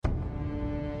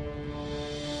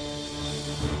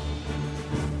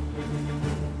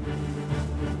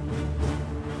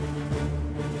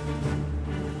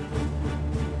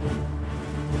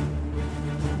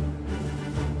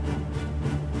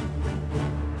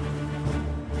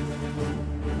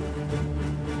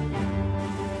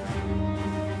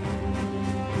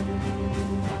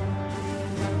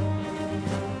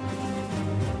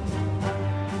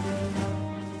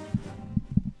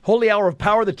Holy Hour of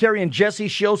Power, the Terry and Jesse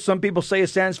Show. Some people say it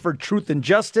stands for Truth and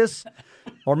Justice,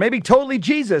 or maybe totally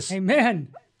Jesus.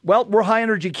 Amen. Well, we're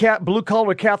high-energy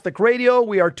blue-collar Catholic radio.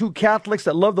 We are two Catholics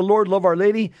that love the Lord, love Our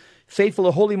Lady, faithful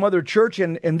to Holy Mother Church.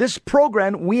 And in this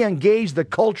program, we engage the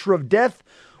culture of death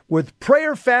with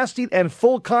prayer, fasting, and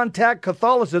full-contact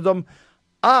Catholicism.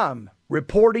 I'm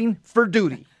reporting for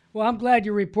duty. Well, I'm glad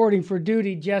you're reporting for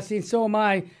duty, Jesse, and so am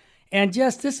I. And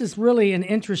Jess, this is really an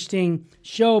interesting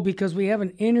show because we have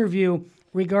an interview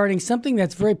regarding something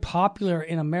that's very popular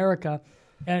in America.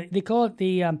 They call it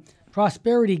the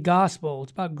prosperity gospel.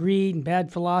 It's about greed and bad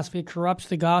philosophy. It corrupts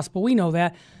the gospel. We know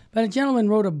that. But a gentleman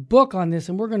wrote a book on this,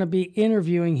 and we're going to be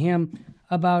interviewing him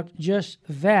about just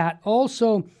that.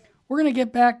 Also, we're going to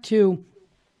get back to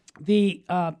the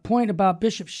point about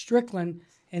Bishop Strickland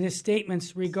and his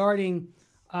statements regarding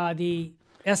the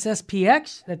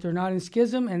SSPX, that they're not in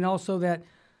schism, and also that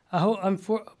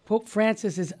Pope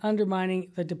Francis is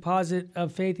undermining the deposit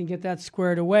of faith, and get that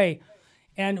squared away,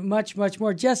 and much, much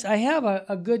more. Jess, I have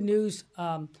a good news,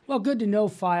 good to know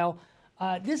file.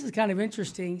 This is kind of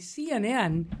interesting.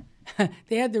 CNN,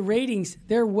 they had the ratings.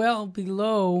 They're well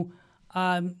below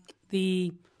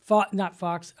Newsmax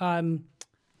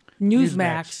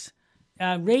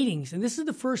ratings, and this is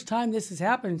the first time this has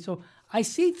happened. So I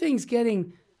see things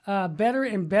getting better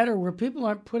and better where people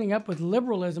aren't putting up with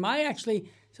liberalism. I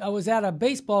was at a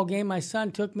baseball game my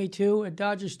son took me to at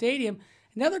Dodger Stadium.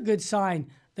 Another good sign,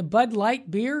 the Bud Light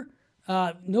beer,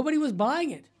 nobody was buying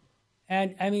it.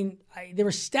 And I mean, there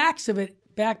were stacks of it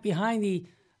back behind the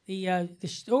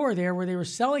store there where they were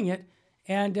selling it.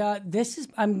 And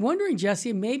I'm wondering,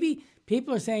 Jesse, maybe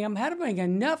people are saying, I'm having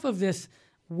enough of this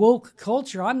woke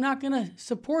culture. I'm not going to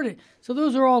support it. So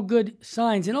those are all good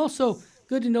signs. And also,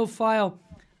 good to know file,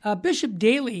 Bishop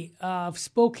Daly of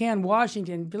Spokane,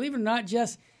 Washington, believe it or not,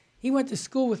 Jess, he went to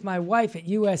school with my wife at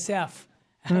USF.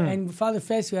 And Father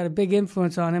Fesio had a big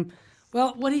influence on him.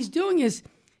 Well, what he's doing is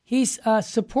he's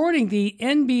supporting the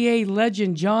NBA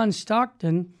legend John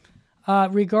Stockton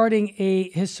regarding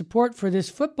his support for this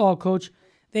football coach.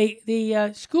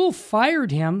 The school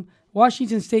fired him,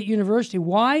 Washington State University.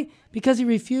 Why? Because he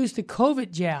refused the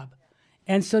COVID jab.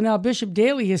 And so now Bishop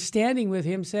Daly is standing with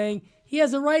him saying he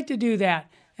has a right to do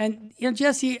that. And,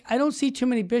 Jesse, I don't see too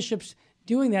many bishops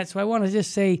doing that, so I want to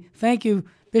just say thank you,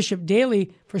 Bishop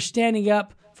Daly, for standing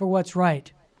up for what's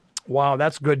right. Wow,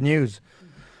 that's good news.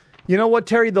 You know what,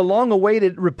 Terry? The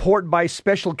long-awaited report by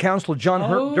Special Counsel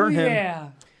John Durham. Yeah.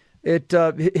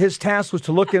 His task was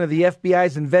to look into the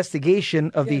FBI's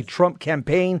investigation of the Trump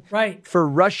campaign for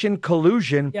Russian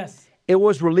collusion. Yes. It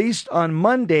was released on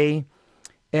Monday,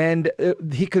 and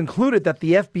he concluded that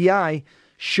the FBI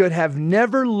should have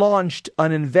never launched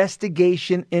an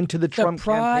investigation into the Trump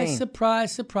campaign.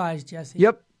 Surprise, Jesse.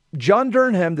 Yep. John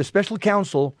Durham, the special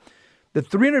counsel, the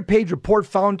 300-page report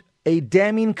found a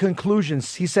damning conclusion.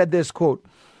 He said this, quote,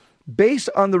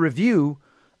 based on the review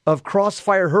of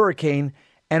Crossfire Hurricane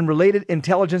and related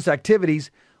intelligence activities,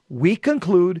 we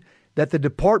conclude that the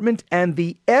department and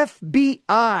the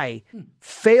FBI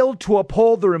failed to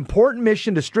uphold their important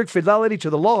mission to strict fidelity to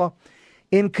the law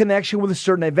in connection with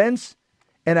certain events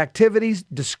and activities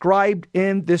described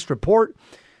in this report.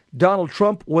 Donald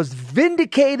Trump was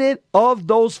vindicated of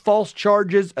those false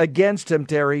charges against him,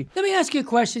 Terry. Let me ask you a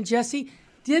question, Jesse.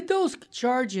 Did those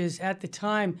charges at the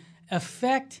time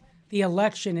affect the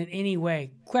election in any way?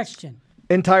 Question.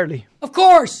 Entirely. Of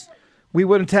course. We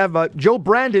wouldn't have, Joe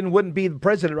Brandon wouldn't be the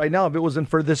president right now if it wasn't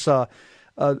for this,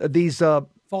 these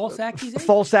false accusations?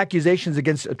 False accusations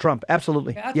against Trump.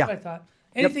 Absolutely. That's what I thought.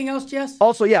 Anything else, Jess?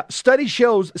 Also, study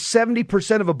shows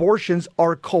 70% of abortions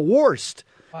are coerced.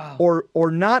 Wow.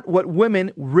 Or not what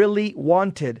women really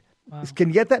wanted. Wow. Can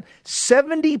you get that?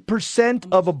 70%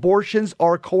 of abortions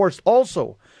are coerced.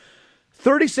 Also,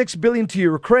 $36 billion to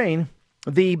Ukraine.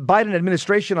 The Biden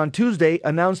administration on Tuesday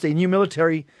announced a new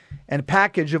military and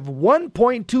package of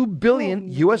 $1.2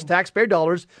 billion U.S. taxpayer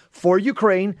dollars for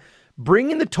Ukraine,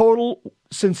 bringing the total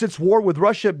since its war with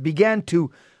Russia began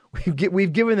to,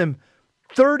 we've given them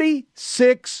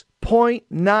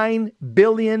 $36.9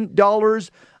 billion.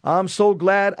 I'm so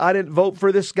glad I didn't vote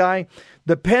for this guy.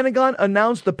 The Pentagon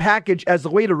announced the package as a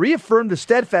way to reaffirm the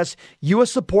steadfast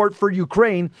U.S. support for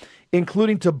Ukraine,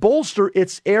 including to bolster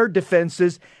its air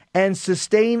defenses and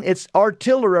sustain its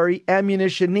artillery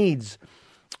ammunition needs.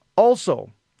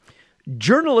 Also,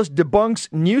 journalist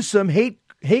debunks Newsom hate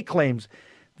claims.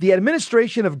 The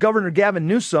administration of Governor Gavin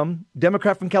Newsom,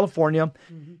 Democrat from California,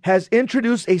 has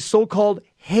introduced a so-called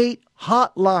hate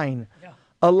hotline,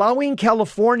 allowing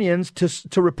Californians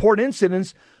to report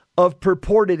incidents of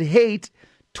purported hate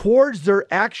towards their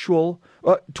actual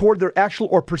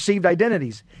or perceived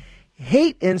identities.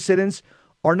 hate incidents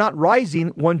are not rising,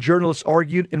 one journalist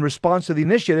argued in response to the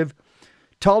initiative.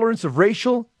 Tolerance of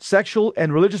racial, sexual,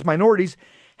 and religious minorities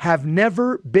have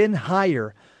never been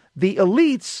higher. The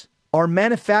elites are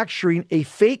manufacturing a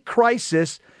fake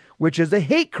crisis, which is a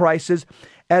hate crisis,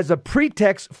 as a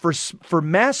pretext for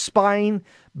mass spying,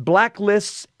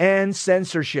 blacklists, and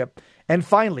censorship. And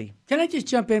finally, can I just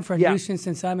jump in for a nuisance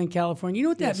since I'm in California? You know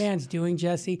what that man's doing,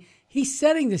 Jesse? He's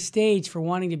setting the stage for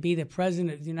wanting to be the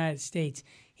president of the United States.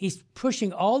 He's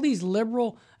pushing all these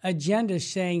liberal agendas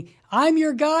saying, I'm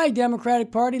your guy,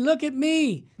 Democratic Party. Look at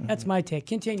me. That's my take.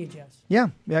 Continue, Jess. Yeah,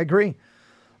 I agree.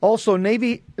 Also,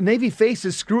 Navy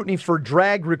faces scrutiny for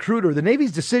drag recruiter. The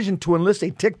Navy's decision to enlist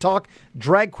a TikTok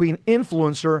drag queen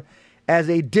influencer as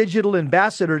a digital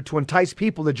ambassador to entice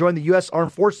people to join the U.S.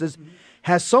 Armed Forces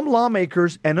has some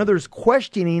lawmakers and others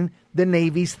questioning the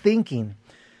Navy's thinking.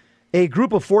 A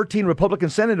group of 14 Republican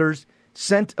senators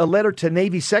sent a letter to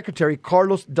Navy Secretary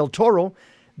Carlos Del Toro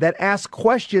that asked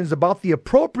questions about the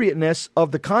appropriateness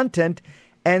of the content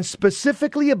and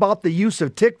specifically about the use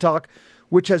of TikTok,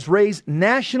 which has raised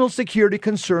national security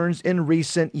concerns in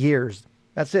recent years.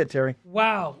 That's it, Terry.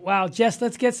 Wow. Jess,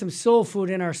 let's get some soul food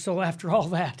in our soul after all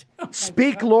that.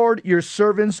 Speak, Lord, your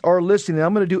servants are listening.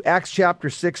 I'm going to do Acts chapter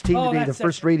 16 today, the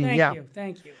first reading.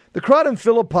 Thank you. The crowd in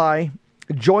Philippi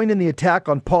joined in the attack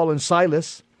on Paul and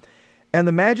Silas, and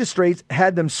the magistrates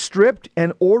had them stripped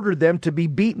and ordered them to be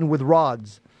beaten with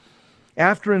rods.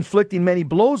 After inflicting many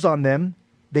blows on them,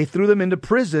 they threw them into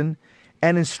prison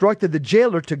and instructed the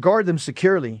jailer to guard them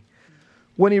securely.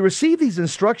 When he received these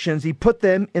instructions, he put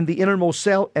them in the innermost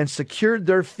cell and secured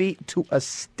their feet to a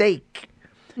stake.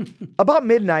 About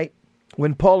midnight,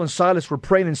 when Paul and Silas were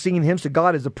praying and singing hymns to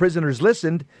God as the prisoners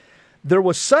listened, there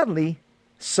was suddenly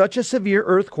such a severe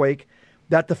earthquake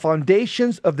that the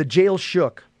foundations of the jail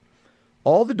shook.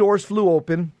 All the doors flew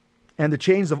open, and the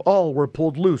chains of all were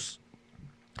pulled loose.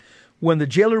 When the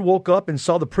jailer woke up and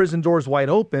saw the prison doors wide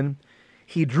open,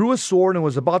 he drew a sword and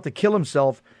was about to kill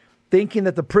himself, thinking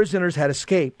that the prisoners had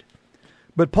escaped.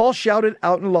 But Paul shouted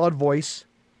out in a loud voice,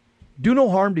 "Do no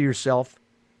harm to yourself.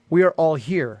 We are all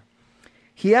here."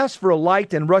 He asked for a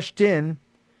light and rushed in,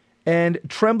 and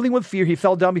trembling with fear, he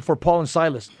fell down before Paul and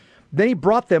Silas. Then he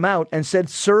brought them out and said,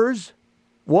 "Sirs,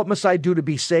 what must I do to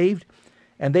be saved?"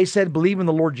 And they said, "Believe in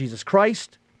the Lord Jesus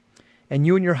Christ, and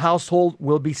you and your household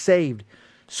will be saved."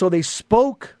 So they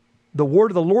spoke the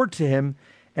word of the Lord to him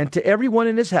and to everyone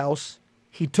in his house.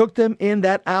 He took them in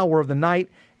that hour of the night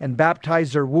and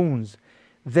baptized their wounds.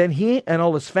 Then he and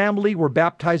all his family were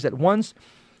baptized at once.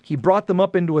 He brought them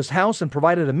up into his house and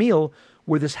provided a meal,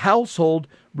 with his household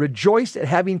rejoiced at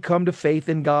having come to faith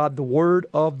in God, the word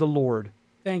of the Lord.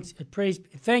 Thanks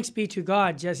be to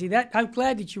God, Jesse. I'm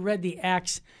glad that you read the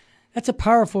Acts. That's a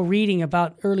powerful reading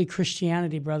about early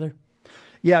Christianity, brother.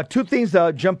 Yeah, two things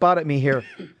jump out at me here.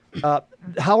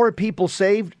 How are people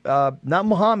saved? Not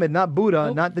Muhammad, not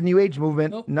Buddha, not the New Age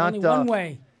movement, not only one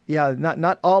way. Yeah,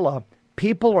 not Allah.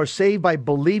 People are saved by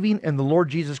believing in the Lord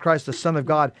Jesus Christ, the Son of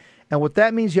God. And what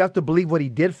that means, you have to believe what he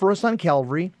did for us on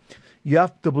Calvary. You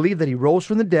have to believe that he rose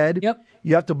from the dead. Yep.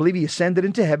 You have to believe he ascended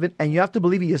into heaven, and you have to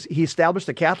believe he established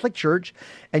the Catholic Church,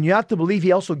 and you have to believe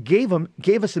he also gave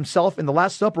us himself in the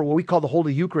Last Supper, what we call the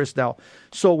Holy Eucharist now.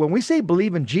 So when we say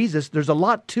believe in Jesus, there's a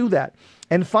lot to that.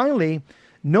 And finally,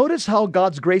 notice how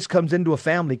God's grace comes into a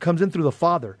family, comes in through the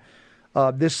Father.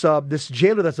 This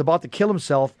jailer that's about to kill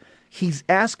himself, he's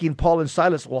asking Paul and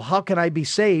Silas, well, how can I be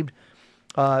saved?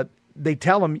 They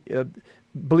tell him,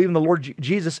 believe in the Lord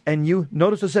Jesus, and you,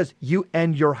 notice it says, you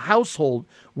and your household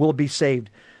will be saved.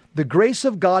 The grace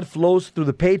of God flows through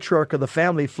the patriarch of the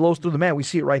family, flows through the man. We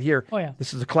see it right here. Oh, yeah.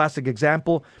 This is a classic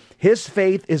example. His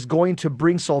faith is going to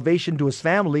bring salvation to his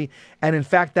family, and in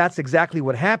fact, that's exactly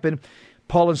what happened.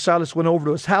 Paul and Silas went over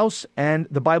to his house, and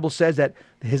the Bible says that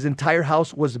his entire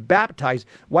house was baptized.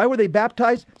 Why were they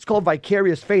baptized? It's called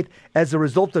vicarious faith. As a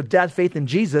result of that faith in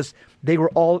Jesus, they were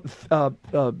all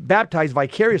baptized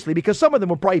vicariously, because some of them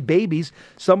were probably babies.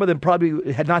 Some of them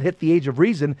probably had not hit the age of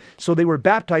reason. So they were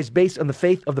baptized based on the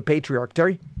faith of the patriarch.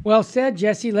 Terry? Well said,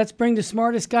 Jesse. Let's bring the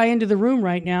smartest guy into the room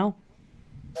right now.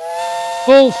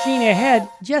 Full sheen ahead.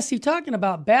 Jesse, talking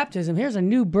about baptism, here's a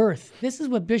new birth. This is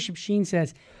what Bishop Sheen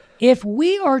says. If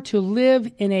we are to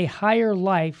live in a higher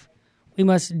life, we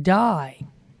must die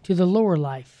to the lower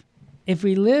life. If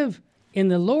we live in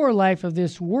the lower life of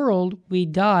this world, we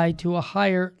die to a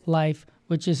higher life,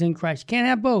 which is in Christ. Can't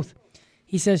have both.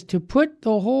 He says, to put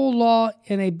the whole law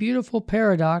in a beautiful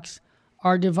paradox,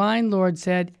 our divine Lord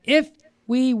said, if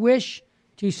we wish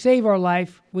to save our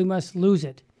life, we must lose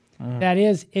it. That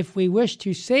is, if we wish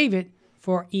to save it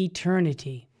for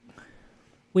eternity.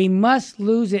 We must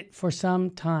lose it for some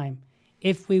time.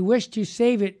 If we wish to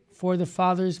save it for the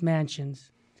Father's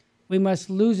mansions, we must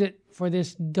lose it for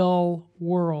this dull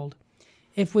world.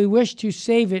 If we wish to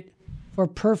save it for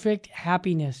perfect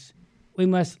happiness, we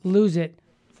must lose it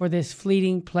for this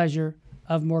fleeting pleasure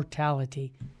of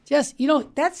mortality. Just,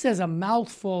 that says a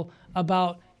mouthful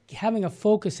about having a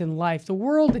focus in life. The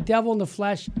world, the devil, and the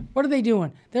flesh, what are they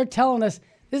doing? They're telling us,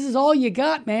 this is all you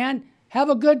got, man.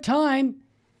 Have a good time.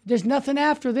 There's nothing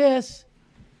after this.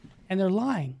 And they're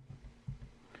lying.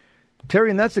 Terry,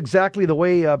 and that's exactly the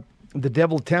way the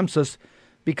devil tempts us,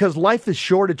 because life is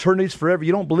short, eternity's forever.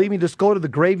 You don't believe me? Just go to the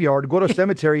graveyard, go to a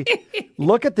cemetery,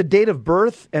 look at the date of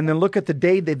birth, and then look at the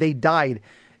day that they died.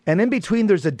 And in between,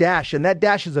 there's a dash, and that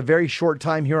dash is a very short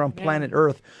time here on planet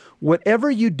Earth. Whatever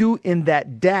you do in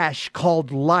that dash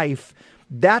called life,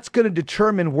 that's going to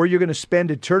determine where you're going to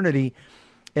spend eternity.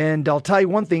 And I'll tell you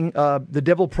one thing, the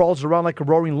devil prowls around like a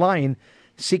roaring lion,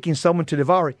 seeking someone to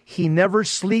devour. He never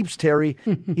sleeps, Terry.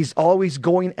 He's always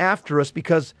going after us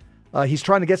because he's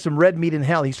trying to get some red meat in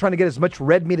hell. He's trying to get as much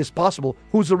red meat as possible.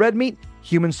 Who's the red meat?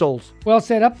 Human souls. Well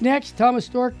said. Up next, Thomas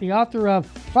Storck, the author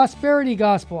of Prosperity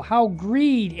Gospel, How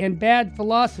Greed and Bad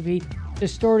Philosophy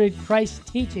Distorted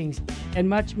Christ's Teachings, and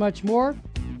much, much more.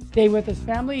 Stay with us,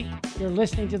 family. You're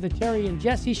listening to the Terry and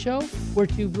Jesse Show. We're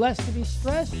too blessed to be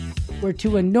stressed. We're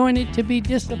too anointed to be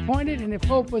disappointed. And if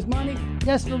hope was money,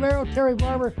 Jess Romero, Terry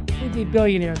Barber, we'd be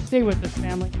billionaires. Stay with us,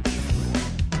 family.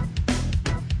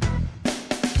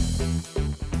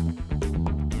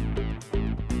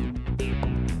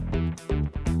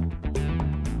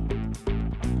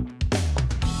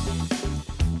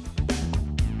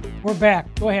 We're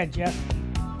back. Go ahead, Jeff.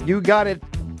 You got it.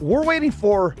 We're waiting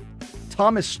for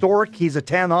Thomas Storck. He's a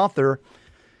 10 author.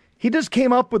 He just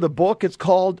came up with a book. It's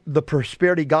called The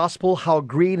Prosperity Gospel, How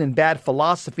Greed and Bad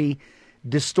Philosophy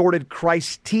Distorted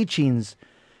Christ's Teachings.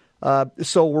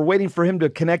 So we're waiting for him to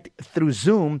connect through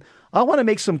Zoom. I want to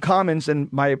make some comments,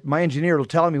 and my engineer will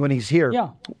tell me when he's here.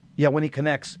 Yeah, when he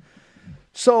connects.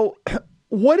 So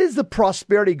what is the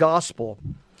Prosperity Gospel?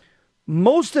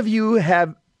 Most of you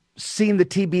have seen the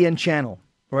TBN channel,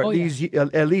 or at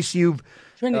least you've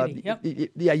Trinity.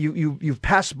 You've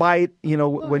passed by it,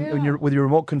 when you're with your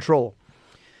remote control.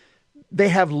 They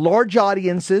have large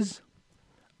audiences.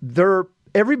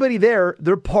 Everybody there.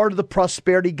 They're part of the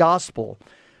Prosperity Gospel.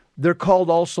 They're called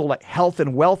also like health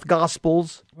and wealth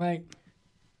gospels, right?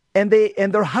 And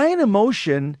they're high in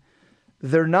emotion.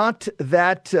 They're not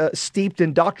that steeped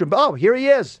in doctrine. Oh, here he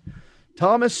is,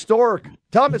 Thomas Storck.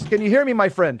 Thomas, can you hear me, my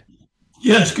friend?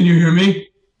 Yes, can you hear me?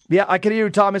 Yeah, I can hear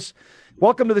you, Thomas.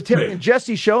 Welcome to the Terry and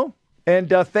Jesse Show, and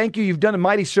thank you. You've done a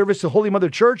mighty service to Holy Mother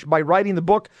Church by writing the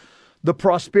book, The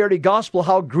Prosperity Gospel,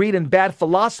 How Greed and Bad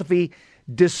Philosophy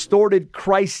Distorted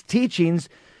Christ's Teachings.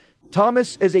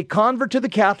 Thomas is a convert to the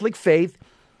Catholic faith.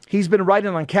 He's been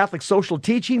writing on Catholic social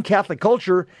teaching, Catholic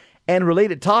culture, and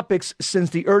related topics since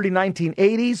the early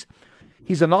 1980s.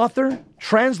 He's an author,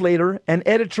 translator, and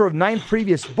editor of 9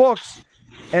 previous books,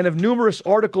 and of numerous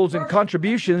articles and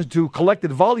contributions to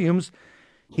collected volumes.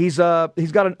 He's got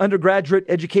an undergraduate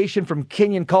education from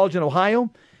Kenyon College in Ohio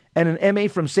and an MA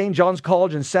from St. John's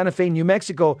College in Santa Fe, New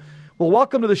Mexico. Well,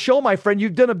 welcome to the show, my friend.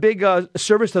 You've done a big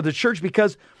service to the church,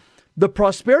 because the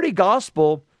Prosperity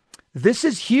Gospel, this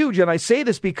is huge. And I say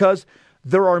this because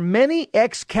there are many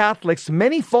ex-Catholics,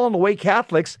 many fallen away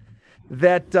Catholics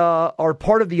that are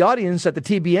part of the audience at the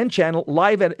TBN channel,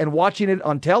 live and watching it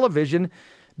on television,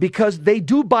 because they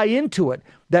do buy into it,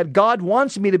 that God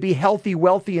wants me to be healthy,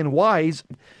 wealthy, and wise.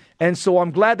 And so I'm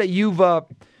glad that you've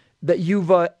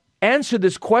answered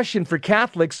this question for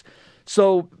Catholics.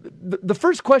 So the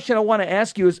first question I want to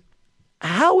ask you is,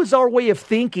 how is our way of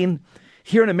thinking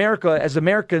here in America as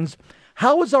Americans,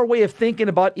 how is our way of thinking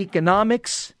about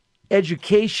economics,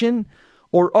 education,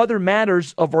 or other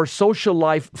matters of our social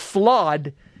life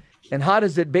flawed? And how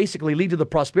does it basically lead to the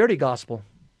Prosperity Gospel?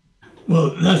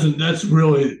 Well, that's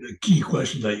really the key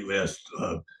question that you asked,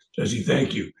 Jesse.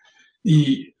 Thank you.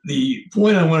 The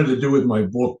point I wanted to do with my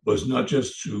book was not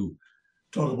just to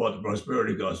talk about the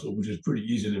Prosperity Gospel, which is pretty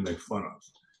easy to make fun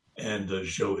of, and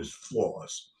show its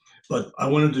flaws, but I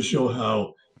wanted to show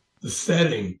how the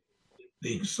setting,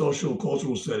 the social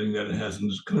cultural setting that it has in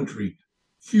this country,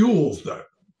 fuels that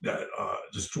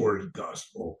distorted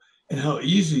gospel, and how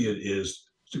easy it is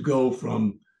to go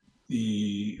from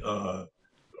the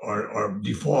our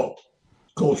default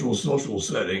cultural social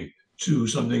setting to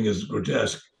something as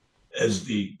grotesque as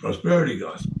the Prosperity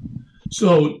Gospel.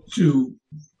 So to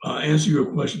answer your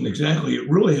question exactly, it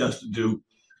really has to do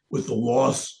with the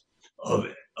loss of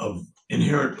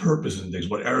inherent purpose in things,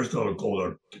 what Aristotle called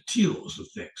our telos of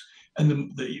things.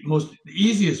 And the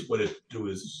easiest way to do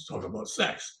is talk about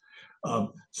sex.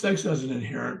 Sex has an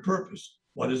inherent purpose.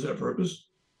 What is that purpose?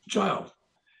 Child.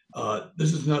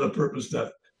 This is not a purpose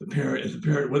that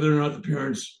whether or not the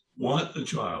parents want the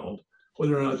child,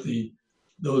 whether or not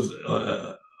those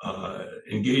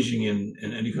engaging in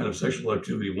any kind of sexual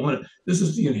activity want it. This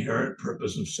is the inherent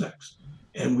purpose of sex,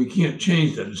 and we can't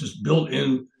change that. It's just built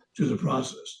in to the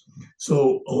process.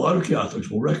 So a lot of Catholics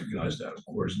will recognize that, of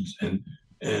course,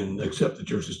 and accept the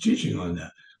church's teaching on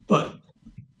that. But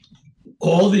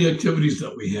all the activities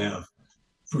that we have,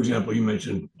 for example, you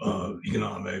mentioned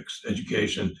economics,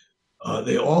 education,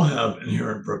 they all have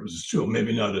inherent purposes too.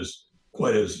 Maybe not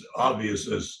quite as obvious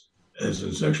as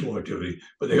in sexual activity,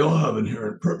 but they all have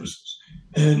inherent purposes.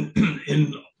 And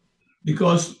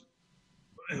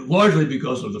largely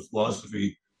because of the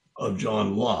philosophy of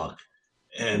John Locke,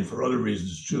 and for other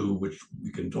reasons too, which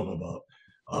we can talk about,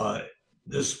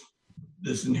 this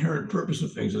inherent purpose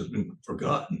of things has been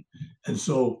forgotten. And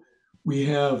so we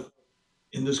have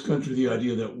in this country the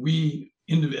idea that we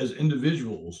as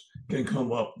individuals can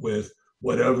come up with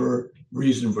whatever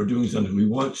reason for doing something we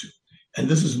want to. And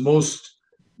this is most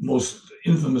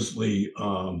infamously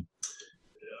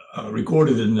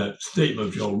recorded in that statement,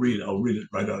 which I'll read it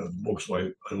right out of the book, so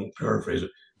I won't paraphrase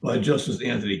it, by Justice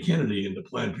Anthony Kennedy in the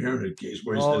Planned Parenthood case,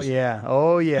 where he says,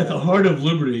 oh yeah, at the heart of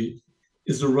liberty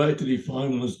is the right to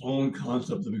define one's own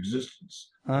concept of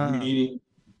existence, meaning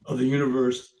of the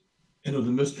universe, and of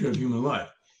the mystery of human life.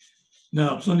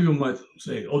 Now, some people might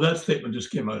say, oh, that statement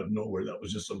just came out of nowhere. That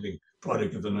was just something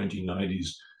product of the 1990s.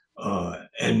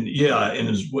 And yeah,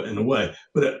 in a way,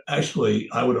 but actually,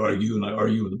 I would argue, and I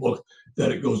argue in the book,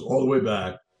 that it goes all the way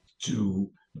back to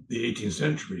the 18th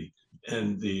century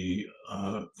and the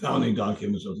founding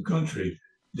documents of the country.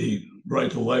 The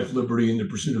right to life, liberty, and the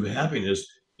pursuit of happiness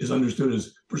is understood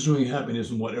as pursuing happiness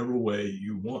in whatever way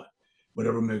you want,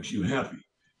 whatever makes you happy.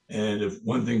 And if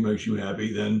one thing makes you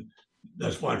happy, then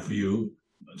that's fine for you.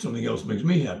 Something else makes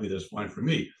me happy, that's fine for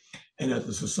me. And at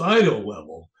the societal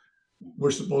level,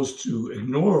 we're supposed to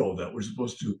ignore all that. We're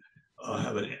supposed to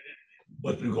have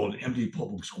what's been called an empty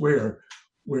public square,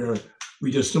 where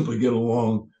we just simply get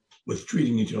along with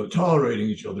treating each other, tolerating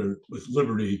each other with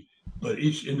liberty, but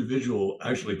each individual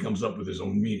actually comes up with his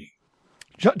own meaning.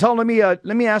 Tom, let me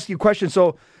ask you a question.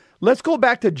 So let's go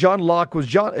back to John Locke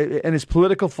and his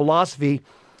political philosophy,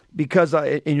 because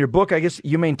in your book, I guess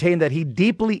you maintain that he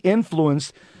deeply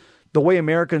influenced the way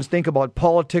Americans think about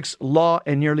politics, law,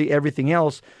 and nearly everything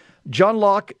else. John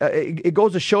Locke, it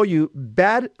goes to show you,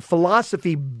 bad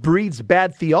philosophy breeds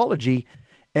bad theology.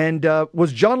 And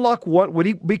was John Locke would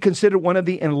he be considered one of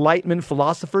the Enlightenment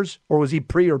philosophers, or was he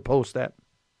pre or post that?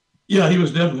 Yeah, he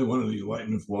was definitely one of the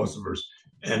Enlightenment philosophers.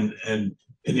 And in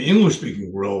the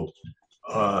English-speaking world,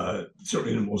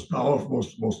 certainly the most powerful,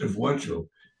 most influential,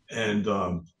 and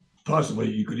possibly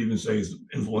you could even say he's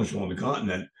influential on the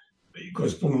continent,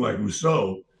 because someone like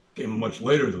Rousseau came much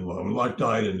later than Locke. Locke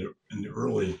died in the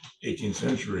early 18th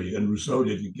century, and Rousseau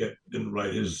didn't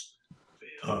write his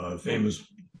famous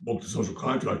book, The Social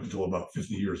Contract, until about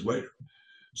 50 years later.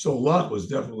 So Locke was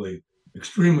definitely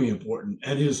extremely important,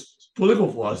 and his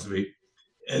political philosophy,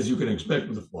 as you can expect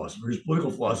with a philosopher, his political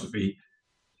philosophy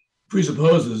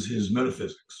presupposes his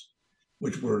metaphysics,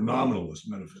 which were nominalist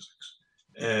metaphysics.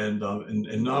 And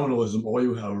in nominalism, all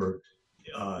you have are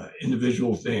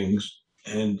individual things,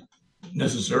 and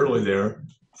necessarily there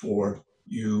for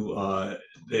you,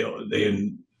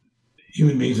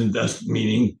 human beings invest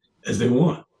meaning as they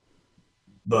want.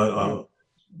 But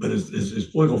his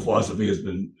political philosophy has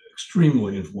been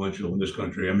extremely influential in this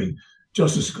country. I mean,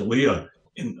 Justice Scalia,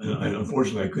 and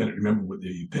unfortunately I couldn't remember what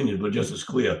the opinion, but Justice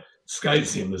Scalia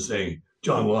cites him as saying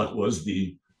John Locke was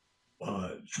the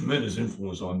tremendous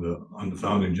influence on the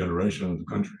founding generation of the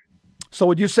country. So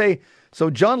would you say,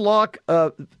 John Locke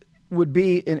would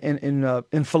be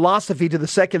in philosophy to the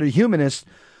secular humanist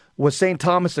what St.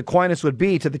 Thomas Aquinas would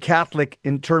be to the Catholic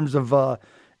in terms of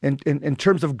in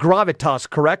terms of gravitas,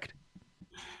 correct?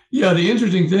 Yeah, the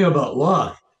interesting thing about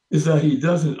Locke is that he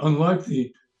doesn't, unlike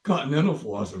the continental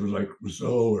philosophers like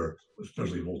Rousseau or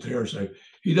especially Voltaire say,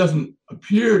 he doesn't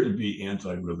appear to be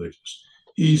anti-religious.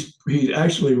 He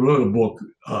actually wrote a book,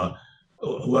 a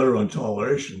letter on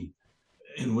toleration,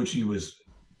 in which he was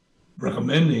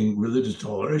recommending religious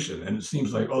toleration. And it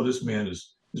seems like, oh, this man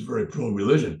is very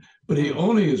pro-religion. But he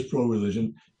only is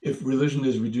pro-religion if religion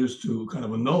is reduced to kind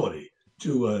of a nullity,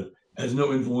 has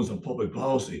no influence on public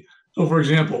policy. So, for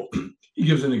example, he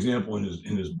gives an example in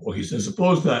his book. He says,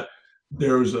 suppose that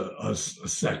there is a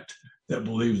sect that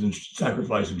believes in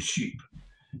sacrificing sheep,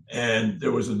 and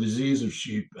there was a disease of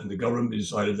sheep, and the government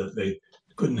decided that they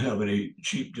couldn't have any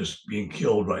sheep just being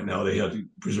killed right now. They had to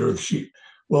preserve sheep.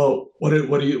 Well, what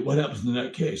happens in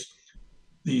that case?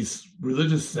 these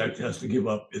religious sect has to give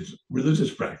up its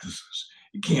religious practices.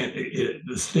 It can't.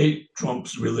 The state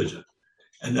trumps religion,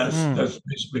 and that's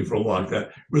basically for Locke.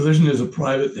 That religion is a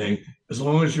private thing. As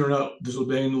long as you're not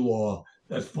disobeying the law,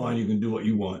 that's fine. You can do what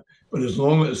you want. But as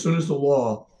soon as the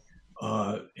law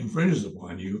infringes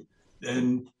upon you,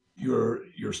 then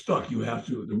you're stuck. You have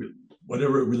to,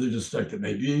 whatever religious sect it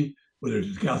may be, whether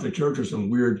it's the Catholic Church or some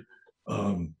weird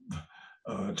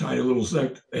tiny little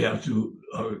sect, they have to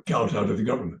kowtow to the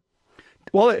government.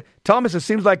 Well, Thomas, it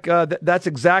seems like that's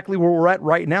exactly where we're at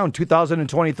right now in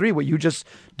 2023, what you just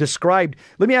described.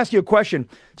 Let me ask you a question.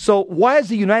 So why has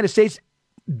the United States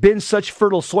been such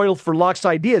fertile soil for Locke's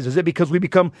ideas? Is it because we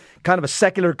become kind of a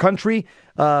secular country?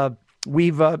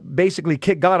 We've basically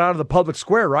kicked God out of the public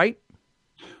square, right?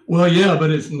 Well, yeah,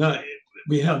 but it's not.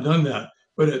 We have done that.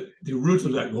 But the roots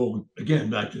of that go, again,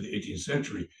 back to the 18th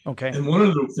century. Okay. And one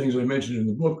of the things I mentioned in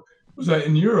the book was that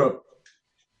in Europe,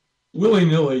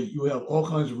 willy-nilly, you have all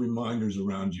kinds of reminders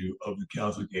around you of the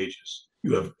Catholic ages.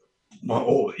 You have,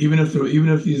 even if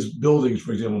these buildings,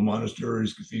 for example,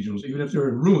 monasteries, cathedrals, even if they're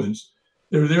in ruins,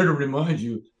 they're there to remind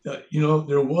you that,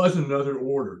 there was another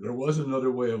order, there was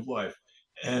another way of life.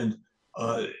 And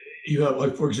you have,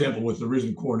 like, for example, with the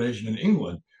recent coronation in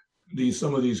England,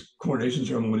 some of these coronation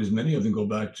ceremonies, many of them go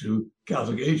back to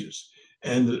Catholic ages.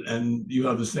 And you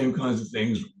have the same kinds of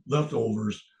things,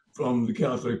 leftovers from the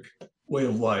Catholic way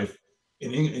of life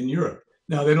in Europe.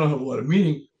 Now, they don't have a lot of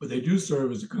meaning, but they do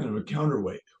serve as a kind of a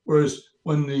counterweight. Whereas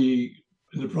when the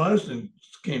Protestants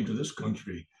came to this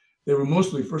country, they were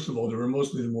mostly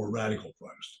the more radical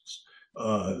Protestants.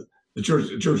 The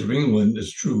Church of England,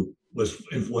 is true, was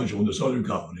influential in the southern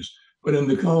colonies, but in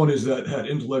the colonies that had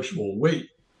intellectual weight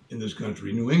in this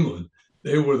country, New England,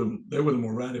 they were the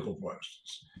more radical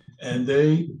Protestants, and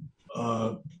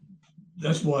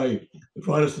that's why the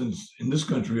Protestants in this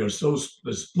country are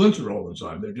they splinter all the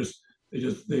time. They just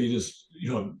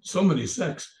so many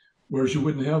sects, whereas you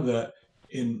wouldn't have that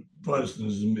in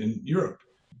Protestantism in Europe,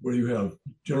 where you have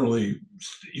generally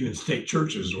even state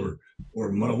churches or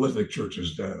monolithic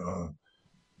churches that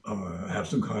have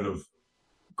some kind of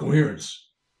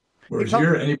coherence. Whereas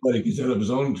here, anybody can set up his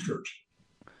own church.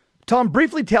 Tom,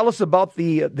 briefly tell us about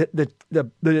the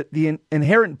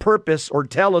inherent purpose or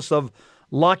telos of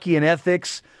Lockean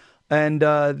ethics, and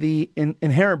the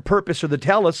inherent purpose or the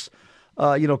telos,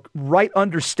 right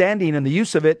understanding and the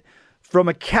use of it from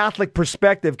a Catholic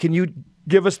perspective. Can you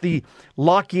give us the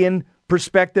Lockean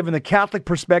perspective and the Catholic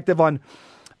perspective on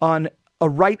a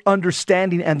right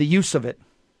understanding and the use of it?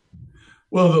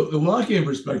 Well, the Lockean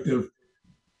perspective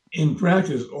in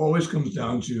practice always comes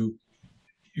down to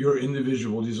your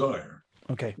individual desire.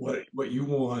 Okay. What you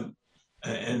want.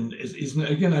 And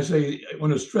again, I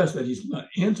want to stress that he's not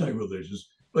anti-religious,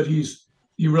 but he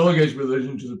relegates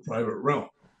religion to the private realm.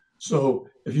 So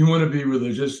if you want to be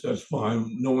religious, that's fine.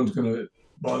 No one's going to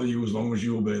bother you as long as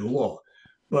you obey the law.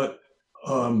 But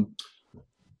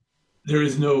there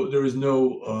is no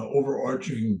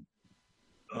overarching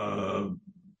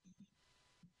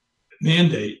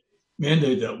mandate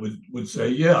that would say,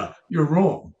 yeah, you're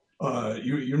wrong.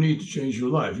 You need to change your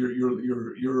life.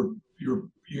 You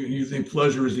think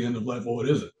pleasure is the end of life. Well, it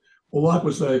isn't. Well, Locke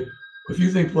would say, if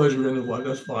you think pleasure is the end of life,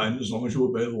 that's fine. As long as you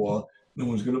obey the law, no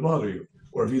one's going to bother you.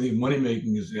 Or if you think money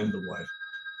making is the end of life.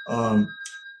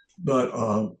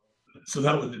 So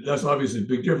that's obviously a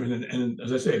big difference. And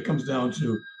as I say, it comes down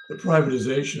to the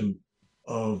privatization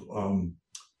of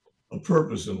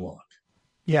purpose in Locke.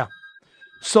 Yeah.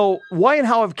 So why and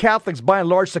how have Catholics by and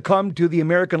large succumbed to the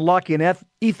American Lockean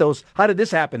ethos? How did this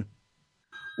happen?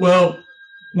 Well,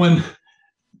 when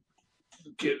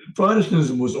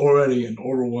Protestantism was already an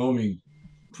overwhelming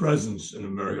presence in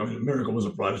America. I mean, America was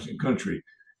a Protestant country,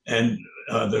 and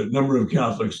the number of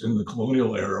Catholics in the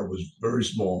colonial era was very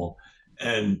small.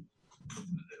 And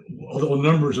although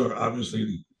numbers are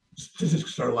obviously,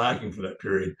 statistics are lacking for that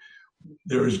period,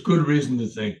 there is good reason to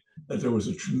think that there was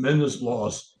a tremendous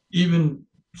loss, even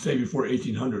say before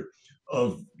 1800,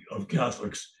 of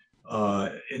Catholics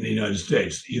in the United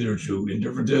States, either to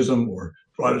indifferentism or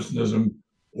Protestantism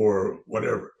or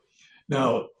whatever.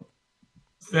 Now,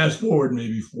 fast forward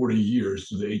maybe 40 years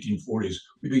to the 1840s,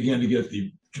 we began to get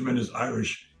the tremendous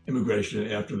Irish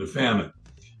immigration after the famine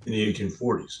in the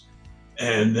 1840s.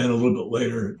 And then a little bit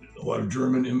later, a lot of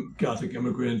German Catholic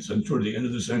immigrants, and toward the end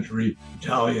of the century,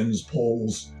 Italians,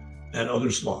 Poles, and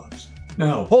other Slavs.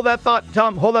 Now, hold that thought,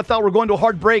 Tom. Hold that thought. We're going to a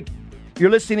hard break. You're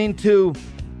listening to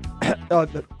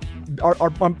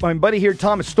my buddy here,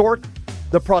 Thomas Stork,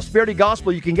 The Prosperity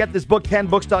Gospel. You can get this book,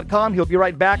 10books.com. He'll be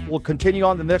right back. We'll continue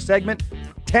on the next segment.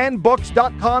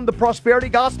 10books.com, The Prosperity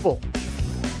Gospel.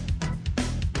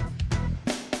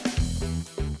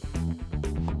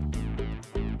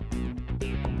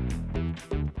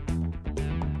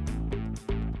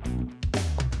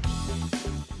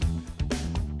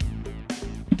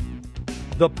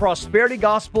 The Prosperity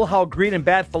Gospel, How Greed and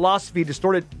Bad Philosophy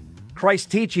Distorted Christ's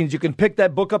Teachings. You can pick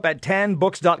that book up at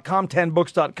tanbooks.com,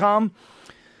 tanbooks.com.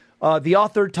 The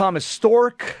author, Thomas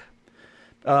Stork.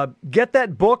 Get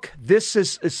that book. This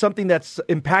is something that's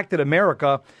impacted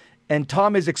America, and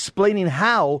Tom is explaining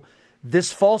how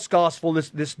this false gospel,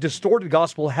 this distorted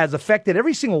gospel, has affected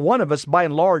every single one of us by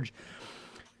and large.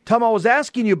 Tom, I was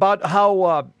asking you about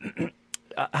how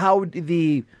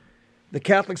the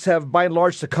Catholics have by and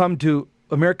large succumbed to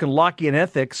American Lockean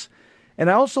ethics,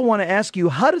 and I also want to ask you,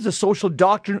 how does the social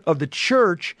doctrine of the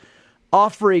Church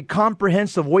offer a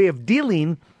comprehensive way of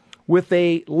dealing with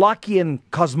a Lockean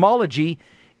cosmology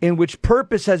in which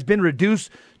purpose has been reduced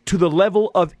to the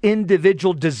level of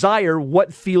individual desire,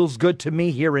 what feels good to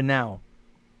me here and now?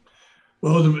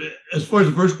 Well, as far as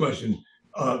the first question,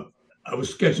 I was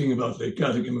sketching about the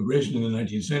Catholic immigration in the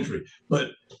 19th century,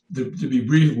 but to be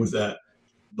brief with that,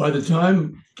 by the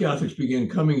time Catholics began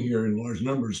coming here in large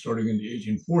numbers, starting in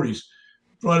the 1840s,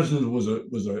 Protestantism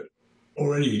was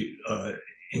already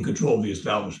in control of the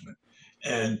establishment.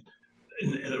 And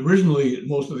originally,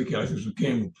 most of the Catholics who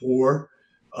came were poor,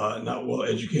 not well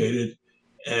educated,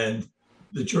 and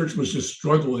the Church was just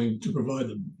struggling to provide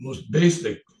the most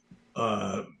basic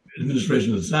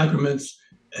administration of the sacraments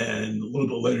and a little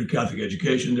bit later Catholic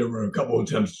education. There were a couple of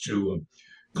attempts to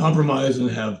compromise and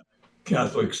have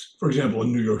Catholics, for example,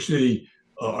 in New York City,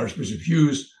 Archbishop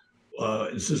Hughes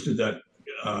insisted that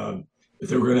if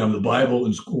they were going to have the Bible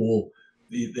in school,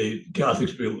 the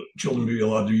Catholics, children be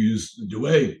allowed to use the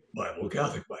Douay Bible,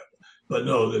 Catholic Bible. But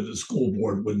no, the school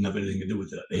board wouldn't have anything to do with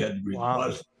that. They had to read the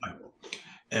Protestant Bible.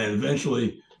 And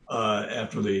eventually,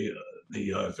 after the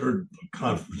Third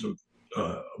Conference of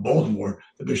Baltimore,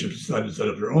 the bishops decided to set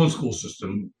up their own school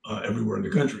system everywhere in the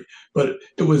country. But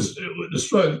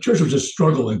the Church was just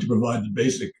struggling to provide the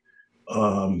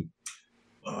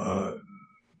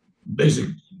basic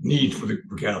needs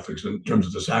for Catholics in terms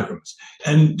of the sacraments.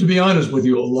 And to be honest with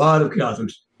you, a lot of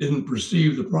Catholics didn't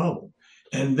perceive the problem.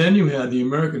 And then you had the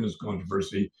Americanist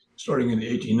controversy starting in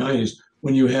the 1890s,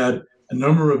 when you had a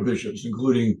number of bishops,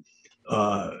 including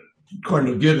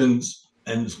Cardinal Gibbons,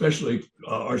 and especially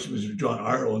Archbishop John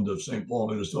Ireland of St. Paul,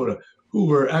 Minnesota, who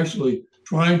were actually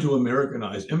trying to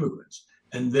Americanize immigrants.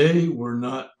 And they were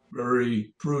not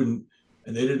very prudent,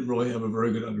 and they didn't really have a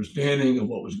very good understanding of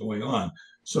what was going on.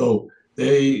 So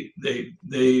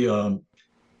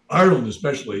Ireland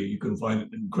especially, you can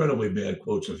find incredibly bad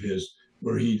quotes of his,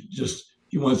 where he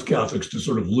wants Catholics to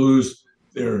sort of lose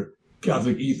their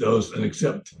Catholic ethos and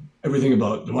accept everything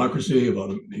about democracy,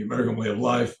 about the American way of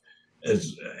life.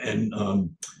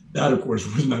 That, of course,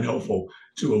 was not helpful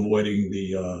to avoiding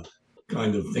the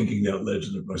kind of thinking that led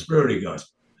to the prosperity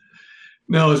gospel.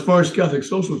 Now, as far as Catholic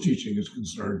social teaching is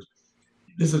concerned,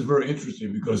 this is very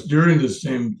interesting because during the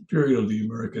same period of the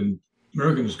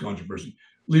Americanist controversy,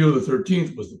 Leo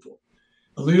XIII was the Pope.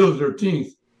 And Leo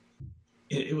XIII,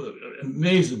 it was an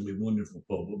amazingly wonderful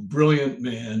Pope, a brilliant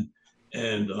man,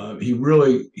 and he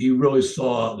really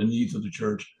saw the needs of the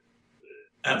Church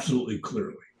absolutely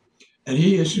clearly. And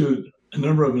he issued a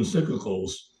number of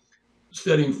encyclicals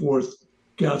setting forth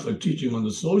Catholic teaching on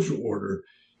the social order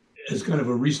as kind of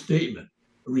a restatement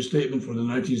from the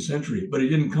 19th century, but he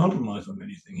didn't compromise on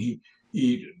anything.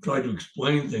 He tried to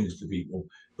explain things to people,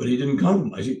 but he didn't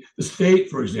compromise. The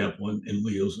state, for example, in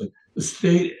Leo's, the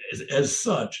state as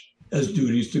such has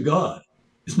duties to God.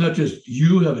 It's not just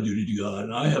you have a duty to God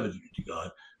and I have a duty to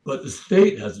God, but the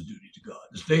state has a duty to God.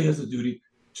 The state has a duty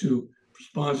to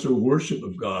sponsor worship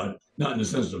of God, not in the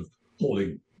sense of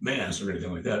holding mass or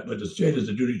anything like that, but the state has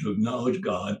a duty to acknowledge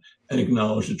God and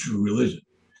acknowledge the true religion.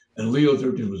 And Leo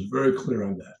XIII was very clear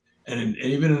on that. And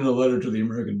even in a letter to the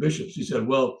American bishops, he said,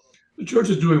 well, the Church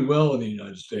is doing well in the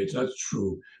United States. That's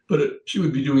true. But she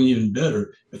would be doing even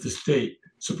better if the state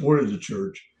supported the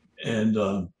Church and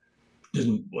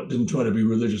didn't try to be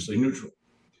religiously neutral.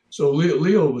 So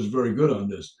Leo was very good on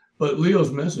this. But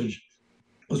Leo's message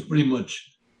was pretty much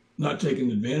not taken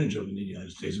advantage of in the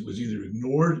United States. It was either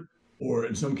ignored or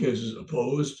in some cases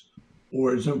opposed,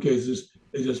 or in some cases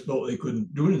they just felt they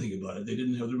couldn't do anything about it. They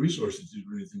didn't have the resources to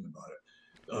do anything about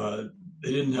it.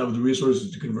 They didn't have the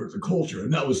resources to convert the culture.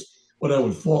 And that was what I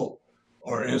would fault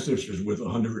our ancestors with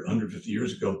 100, 150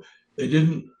 years ago. They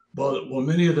didn't, while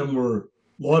many of them were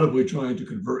laudably trying to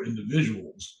convert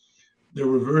individuals, there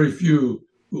were very few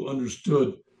who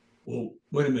understood, well,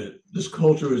 wait a minute, this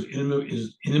culture is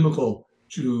inimical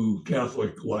to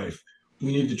Catholic life.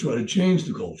 We need to try to change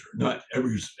the culture. Not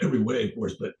every way, of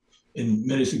course, but in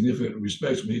many significant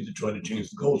respects, we need to try to change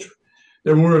the culture.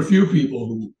 There were a few people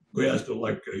who grasped it,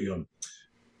 like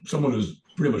someone who's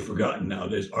pretty much forgotten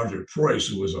nowadays, Arthur Preuss,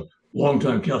 who was a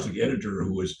longtime Catholic editor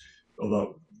who was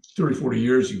about 30, 40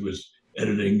 years, he was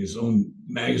editing his own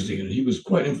magazine, and he was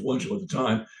quite influential at the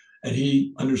time. And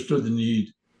he understood the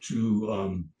need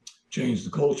to change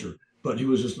the culture, but he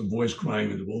was just a voice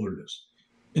crying in the wilderness.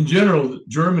 In general,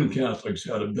 German Catholics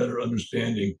had a better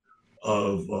understanding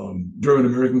of German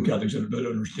American Catholics had a better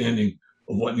understanding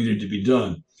of what needed to be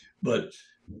done, but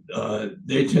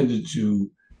they tended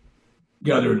to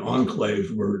gather in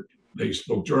enclaves where they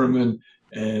spoke German,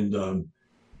 and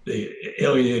they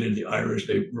alienated the Irish.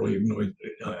 They really annoyed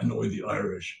the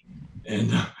Irish,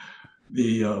 and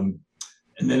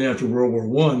and then after World War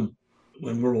One,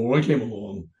 when World War One came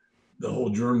along, the whole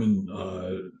German,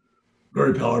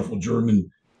 very powerful German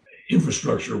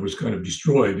infrastructure was kind of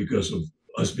destroyed because of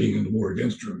us being in the war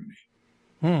against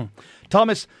Germany.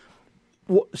 Thomas,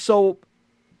 so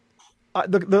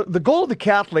the goal of the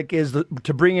Catholic is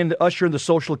to bring in, usher in the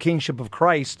social kingship of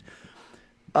Christ.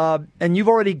 And you've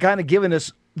already kind of given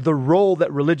us the role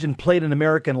that religion played in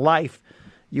American life.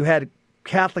 You had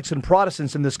Catholics and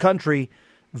Protestants in this country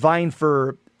vying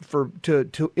to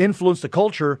influence the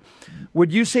culture.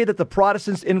 Would you say that the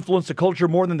Protestants influence the culture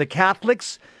more than the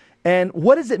Catholics? And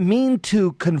what does it mean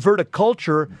to convert a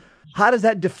culture? How does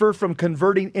that differ from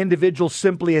converting individuals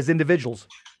simply as individuals?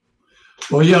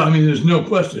 Well, yeah, I mean, there's no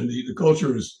question. The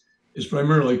culture is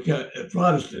primarily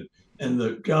Protestant, and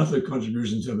the Catholic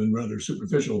contributions have been rather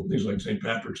superficial, things like St.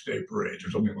 Patrick's Day parades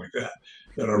or something like that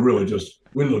are really just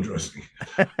window dressing.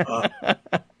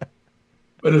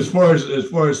 But as far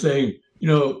as saying,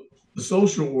 the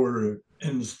social order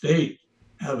and the state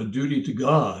have a duty to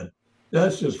God,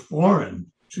 that's just foreign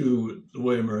to the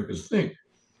way Americans think.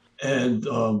 And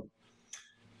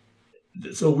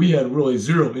so we had really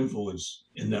zero influence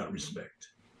in that respect.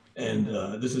 And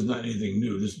this is not anything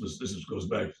new. This goes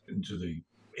back into the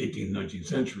 18th, 19th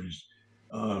centuries.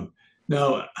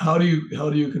 Now, how do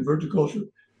you convert the culture?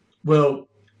 Well,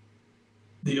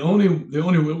 it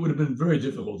would have been very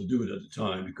difficult to do it at the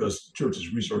time because the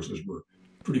church's resources were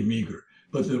pretty meager.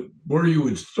 But where you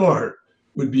would start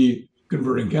would be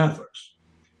converting Catholics.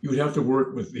 You would have to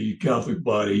work with the Catholic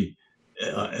body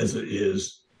as it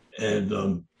is, and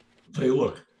say,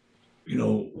 look,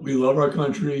 we love our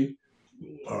country,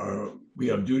 we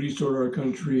have duties toward our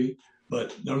country,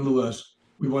 but nonetheless,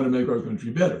 we want to make our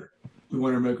country better. We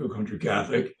want to make our country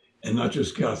Catholic, and not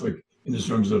just Catholic in the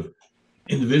terms of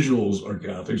individuals are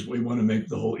Catholics, but we want to make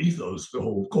the whole ethos, the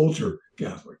whole culture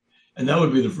Catholic. And that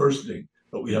would be the first thing.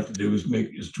 What we have to do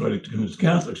is try to convince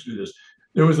Catholics to do this.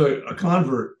 There was a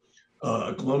convert,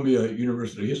 a Columbia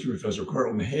University history professor,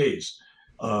 Carlton Hayes,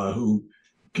 who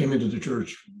came into the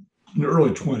church in the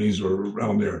early 20s or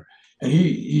around there. And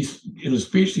he in a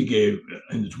speech he gave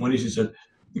in the 20s, he said,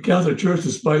 the Catholic Church,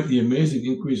 despite the amazing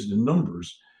increase in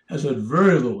numbers, has had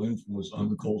very little influence on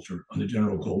the culture, on the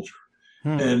general culture.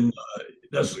 And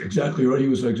that's exactly right. He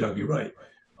was exactly right.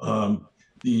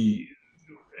 The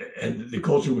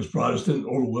culture was Protestant,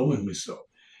 overwhelmingly so.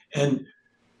 And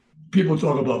people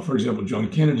talk about, for example, John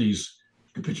Kennedy's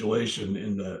capitulation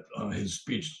in his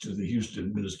speech to the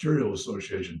Houston Ministerial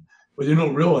Association. But you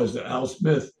don't realize that Al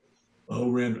Smith,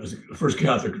 who ran as the first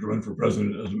Catholic to run for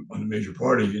president on a major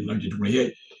party in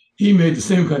 1928, he made the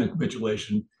same kind of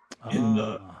capitulation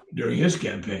during his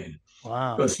campaign.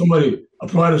 Wow! But a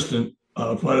Protestant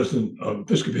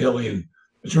Episcopalian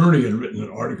attorney had written an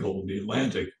article in the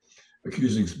Atlantic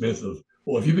accusing Smith of,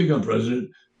 well, if you become president,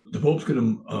 the Pope's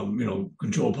going to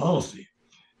control policy.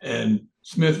 And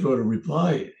Smith wrote a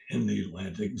reply in the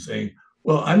Atlantic saying,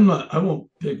 well, I won't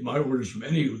take my orders from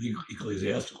any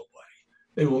ecclesiastical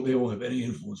body. They won't have any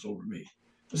influence over me.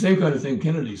 The same kind of thing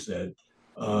Kennedy said,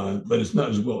 but it's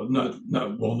not well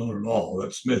known at all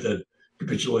that Smith had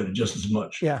capitulated just as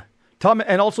much. Yeah. Tom,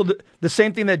 and also the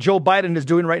same thing that Joe Biden is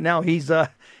doing right now.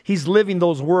 He's living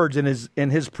those words in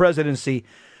his presidency.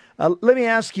 Let me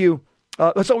ask you.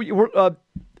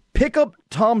 Pick up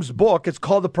Tom's book. It's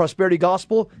called The Prosperity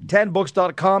Gospel.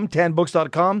 10books.com.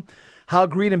 10books.com. How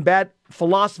Greed and Bad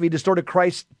Philosophy Distorted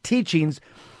Christ's Teachings.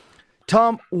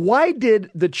 Tom, why did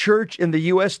the church in the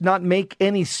U.S. not make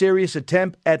any serious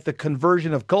attempt at the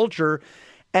conversion of culture?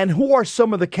 And who are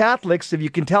some of the Catholics, if you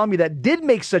can tell me, that did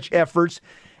make such efforts?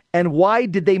 And why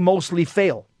did they mostly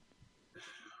fail?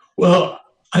 Well,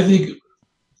 I think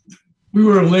we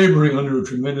were laboring under a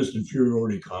tremendous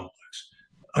inferiority complex.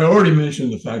 I already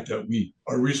mentioned the fact that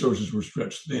our resources were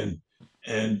stretched thin,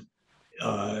 and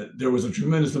there was a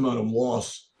tremendous amount of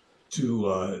loss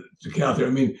to Catholic. I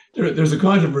mean, there's a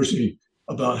controversy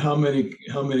about how many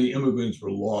immigrants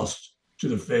were lost to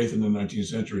the faith in the 19th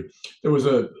century. There was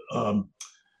a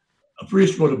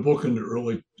priest wrote a book in the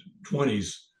early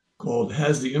 20s called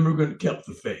 "Has the Immigrant Kept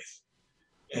the Faith?"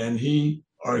 And he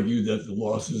argued that the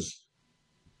losses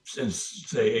since,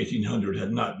 say, 1800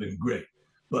 had not been great.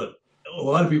 But a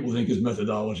lot of people think his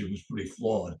methodology was pretty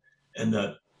flawed and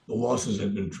that the losses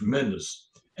had been tremendous.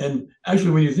 And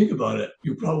actually, when you think about it,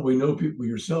 you probably know people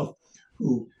yourself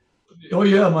who, oh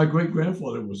yeah, my great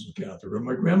grandfather was a Catholic, or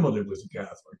my grandmother was a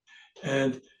Catholic,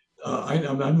 and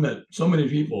I've met so many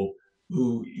people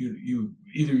who you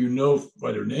either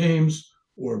by their names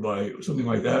or by something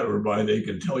like that, or by they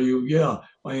can tell you, yeah,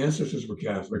 my ancestors were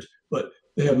Catholics, but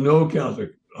they have no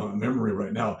Catholic memory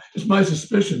right now. It's my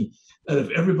suspicion that if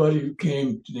everybody who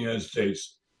came to the United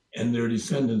States and their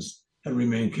descendants had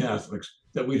remained Catholics,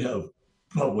 that we'd have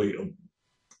probably a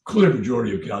clear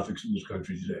majority of Catholics in this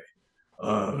country today.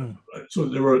 So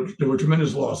there were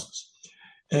tremendous losses,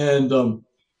 and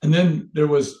then there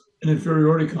was an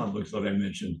inferiority complex that I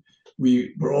mentioned.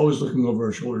 We were always looking over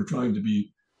our shoulder, trying to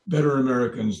be better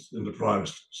Americans than the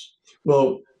Protestants.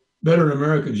 Well, better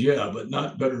Americans, yeah, but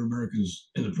not better Americans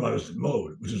in the Protestant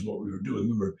mode, which is what we were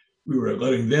doing. We were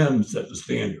letting them set the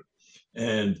standard,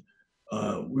 and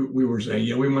we were saying,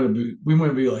 yeah, we want to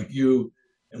be like you,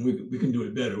 and we can do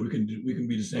it better. We can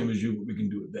be the same as you, but we can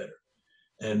do it better.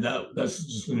 And that's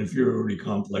just an inferiority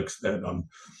complex that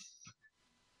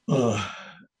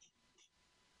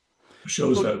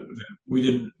shows that we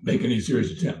didn't make any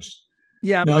serious attempts.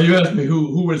 Yeah. Now you asked me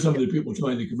who were some of the people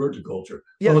trying to convert to culture.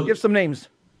 Yeah, well, give some names.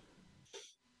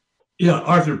 Yeah,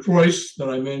 Arthur Preuss that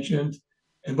I mentioned,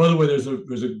 and by the way, there's a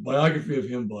biography of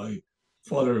him by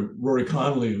Father Rory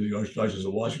Connolly of the Archdiocese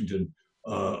of Washington,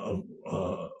 a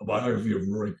biography of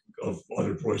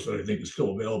Arthur Preuss that I think is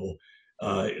still available.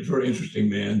 It's a very interesting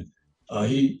man.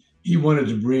 He wanted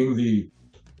to bring the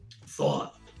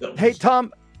thought. Hey,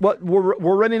 Tom,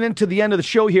 we're running into the end of the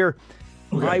show here.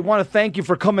 Okay. I want to thank you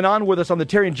for coming on with us on the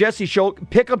Terry and Jesse Show.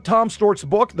 Pick up Tom Stort's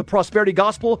book, The Prosperity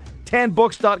Gospel,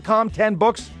 10books.com, 10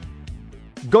 books.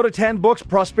 Go to 10 books,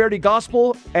 Prosperity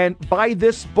Gospel, and buy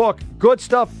this book. Good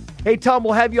stuff. Hey, Tom,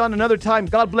 we'll have you on another time.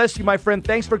 God bless you, my friend.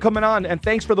 Thanks for coming on, and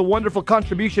thanks for the wonderful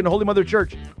contribution to Holy Mother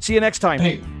Church. See you next time.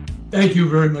 Hey, thank you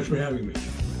very much for having me.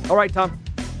 All right, Tom.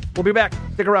 We'll be back.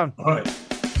 Stick around. All right.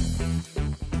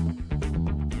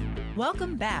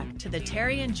 Welcome back to the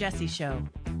Terry and Jesse Show.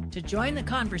 To join the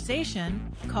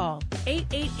conversation, call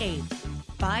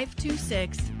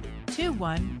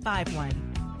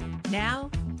 888-526-2151.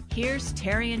 Now, here's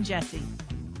Terry and Jesse.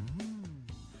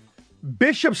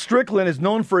 Bishop Strickland is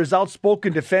known for his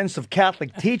outspoken defense of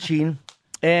Catholic teaching,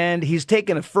 and he's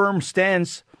taken a firm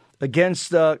stance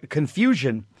against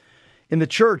confusion in the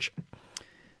church.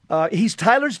 He's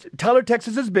Tyler,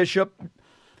 Texas's bishop.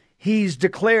 He's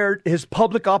declared his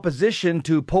public opposition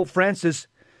to Pope Francis,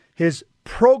 his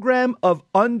program of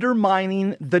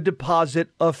undermining the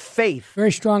deposit of faith.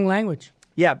 Very strong language.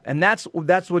 Yeah, and that's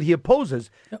what he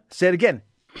opposes. Yep. Say it again.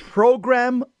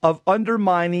 Program of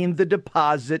undermining the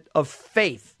deposit of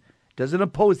faith. Doesn't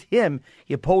oppose him.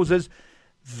 He opposes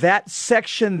that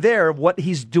section there, what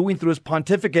he's doing through his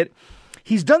pontificate.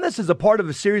 He's done this as a part of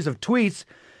a series of tweets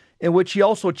in which he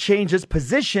also changed his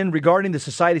position regarding the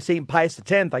Society of St. Pius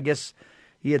X. I guess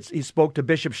he spoke to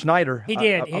Bishop Schneider. He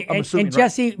did. I'm assuming, and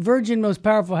Jesse, Virgin Most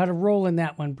Powerful had a role in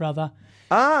that one, brother.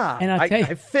 And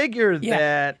I figured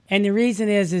that. And the reason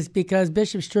is because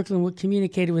Bishop Strickland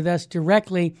communicated with us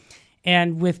directly,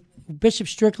 and with Bishop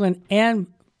Strickland and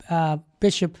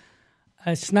Bishop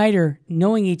Snyder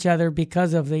knowing each other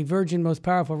because of the Virgin Most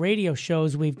Powerful radio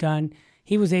shows we've done,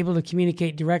 he was able to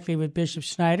communicate directly with Bishop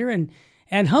Snyder, and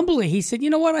humbly he said, you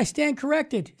know what, I stand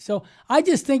corrected. So I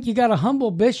just think you got a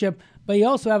humble bishop, but you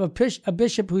also have a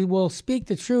bishop who will speak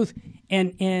the truth,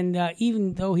 and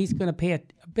even though he's going to pay a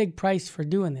big price for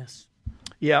doing this.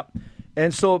 Yeah.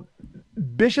 And so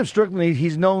Bishop Strickland,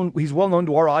 he's well known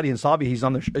to our audience.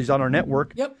 Obviously, he's on our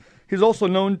network. Yep. He's also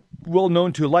well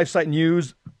known to LifeSite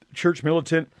News, Church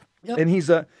Militant. Yep. And he's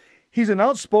an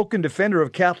outspoken defender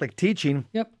of Catholic teaching.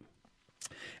 Yep.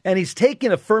 And he's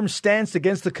taking a firm stance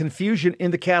against the confusion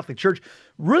in the Catholic Church.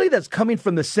 Really, that's coming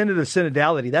from the Synod of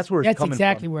Synodality. That's where it's coming from. That's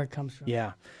exactly where it comes from.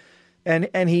 Yeah.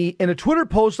 And he, in a Twitter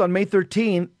post on May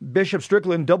 13, Bishop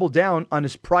Strickland doubled down on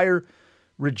his prior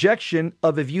rejection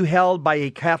of a view held by a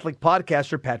Catholic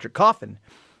podcaster, Patrick Coffin,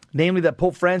 namely that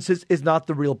Pope Francis is not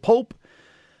the real Pope.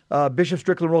 Bishop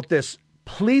Strickland wrote this: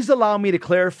 "Please allow me to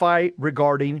clarify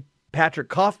regarding Patrick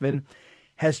Coffin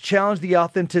has challenged the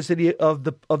authenticity of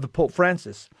the Pope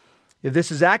Francis. If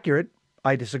this is accurate,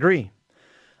 I disagree.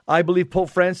 I believe Pope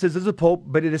Francis is a pope,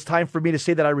 but it is time for me to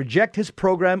say that I reject his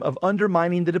program of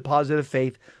undermining the deposit of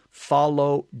faith.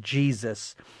 Follow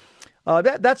Jesus."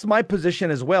 That's my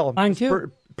position as well. Mine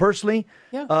too. Personally,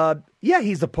 yeah,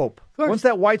 he's the pope. Once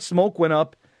that white smoke went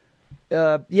up,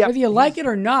 Yeah, Whether you like it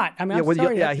or not. I mean, I'm whether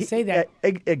sorry you- to have to say that.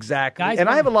 Exactly. Guys, And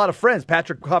I have a lot of friends,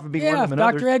 Patrick Coffin being one Yeah, of them,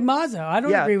 and Dr. others. Ed Mazza. I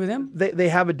don't agree with him. They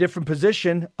have a different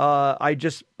position. I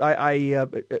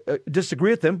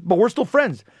disagree with them, but we're still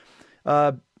friends.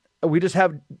 We just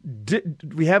have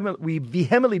we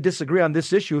vehemently disagree on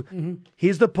this issue. Mm-hmm.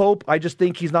 He's the Pope. I just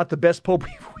think he's not the best Pope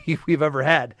we've ever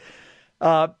had.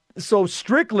 So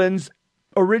Strickland's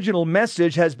original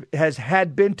message has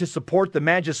had been to support the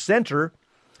Magis Center,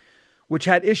 which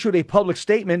had issued a public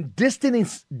statement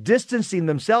distancing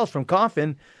themselves from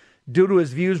Coffin due to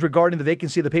his views regarding the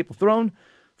vacancy of the papal throne.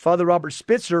 Father Robert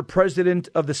Spitzer, president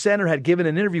of the center, had given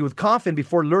an interview with Coffin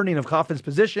before learning of Coffin's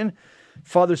position.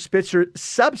 Father Spitzer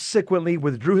subsequently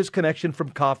withdrew his connection from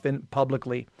Coffin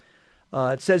publicly.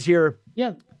 It says here,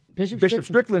 Yeah, Bishop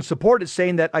Strickland supported,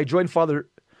 saying that I joined Father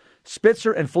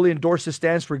Spitzer and fully endorse his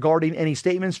stance regarding any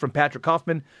statements from Patrick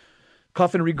Coffin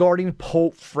regarding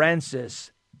Pope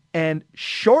Francis. And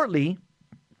shortly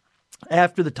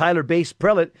after, the Tyler-based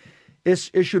prelate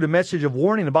issued a message of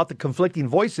warning about the conflicting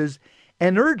voices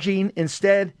and urging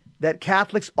instead that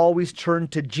Catholics always turn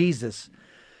to Jesus.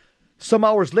 Some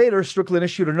hours later, Strickland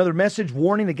issued another message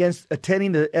warning against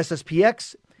attending the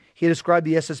SSPX. He described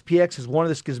the SSPX as one of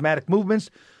the schismatic movements,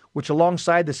 which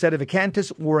alongside the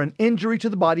Sedevacantists were an injury to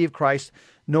the body of Christ,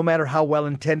 no matter how well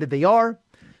intended they are.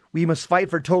 We must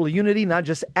fight for total unity, not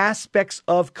just aspects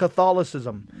of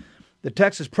Catholicism. The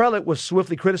Texas prelate was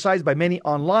swiftly criticized by many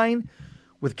online,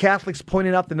 with Catholics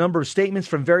pointing out the number of statements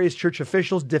from various church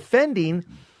officials defending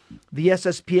the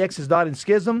SSPX is not in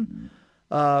schism.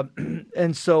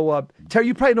 And so, Terry,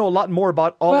 you probably know a lot more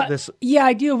about all of this. Yeah,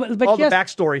 I do. But all the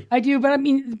backstory. I do. But I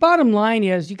mean, the bottom line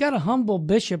is you got a humble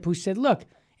bishop who said, look,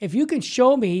 if you can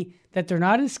show me that they're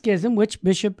not in schism, which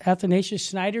Bishop Athanasius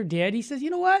Schneider did, he says, you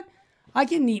know what? I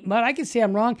can eat mud. I can say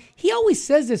I'm wrong. He always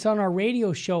says this on our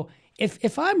radio show.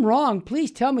 If I'm wrong,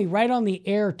 please tell me right on the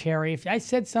air, Terry. If I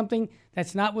said something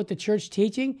that's not what the church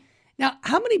teaching. Now,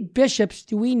 how many bishops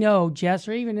do we know, Jess,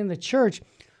 or even in the church,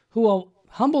 who will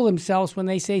humble themselves when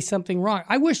they say something wrong?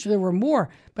 I wish there were more,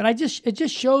 but it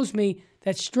just shows me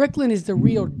that Strickland is the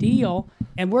real deal,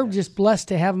 and we're just blessed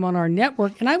to have him on our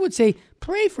network. And I would say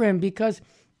pray for him, because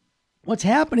what's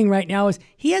happening right now is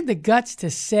he had the guts to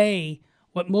say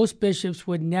what most bishops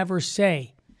would never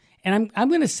say. And I'm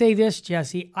going to say this,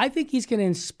 Jesse. I think he's going to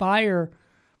inspire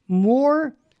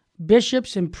more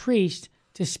bishops and priests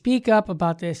to speak up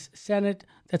about this Senate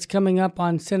that's coming up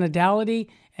on synodality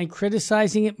and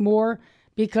criticizing it more,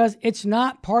 because it's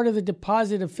not part of the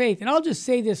deposit of faith. And I'll just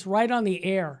say this right on the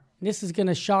air. This is going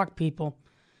to shock people.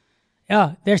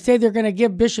 Yeah, they say they're going to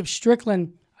give Bishop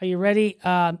Strickland, are you ready?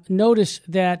 Notice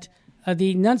that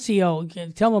the nuncio,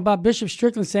 tell him about Bishop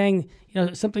Strickland saying,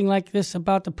 something like this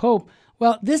about the Pope.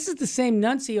 Well, this is the same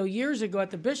nuncio years ago at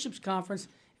the bishops' conference,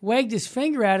 wagged his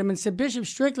finger at him and said, Bishop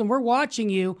Strickland, we're watching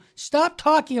you. Stop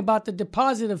talking about the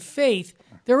deposit of faith.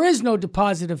 There is no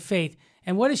deposit of faith.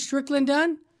 And what has Strickland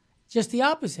done? Just the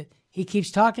opposite. He keeps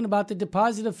talking about the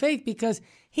deposit of faith because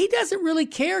he doesn't really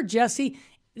care, Jesse.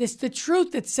 It's the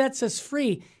truth that sets us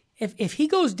free. If he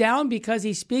goes down because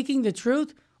he's speaking the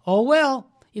truth, oh well.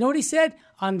 You know what he said?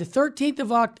 On the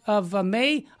 13th of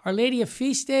May, Our Lady of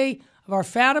Feast Day of our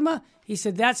Fatima, he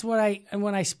said, that's what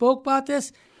when I spoke about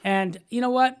this, and you know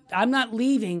what? I'm not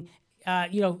leaving.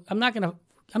 I'm not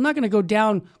gonna go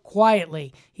down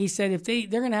quietly. He said, if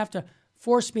they're gonna have to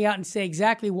force me out and say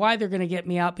exactly why they're gonna get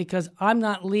me out, because I'm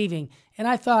not leaving. And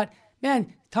I thought,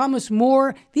 man, Thomas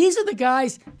More, these are the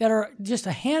guys that are just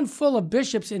a handful of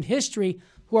bishops in history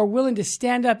who are willing to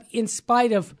stand up in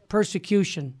spite of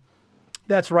persecution.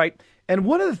 That's right. And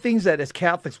one of the things that as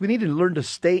Catholics, we need to learn to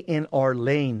stay in our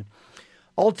lane.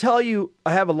 I'll tell you,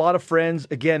 I have a lot of friends,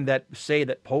 again, that say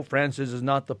that Pope Francis is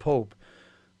not the Pope.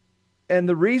 And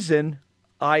the reason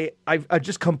I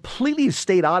just completely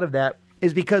stayed out of that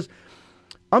is because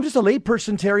I'm just a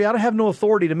layperson, Terry. I don't have no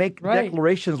authority to make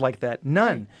declarations like that.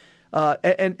 None.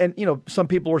 And some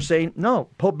people were saying, no,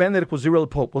 Pope Benedict was the real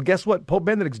Pope. Well, guess what? Pope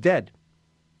Benedict's dead.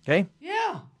 Okay?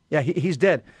 Yeah. Yeah, he's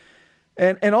dead.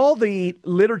 And all the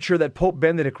literature that Pope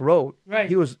Benedict wrote,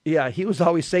 he was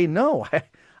always saying, no,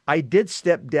 I did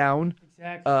step down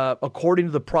according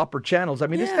to the proper channels. I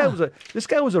mean, this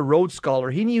guy was a Rhodes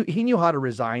Scholar. He knew how to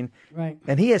resign. Right.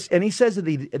 And he says that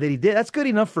he did. That's good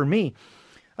enough for me.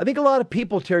 I think a lot of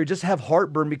people, Terry, just have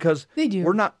heartburn because they do.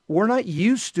 We're not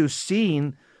used to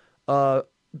seeing a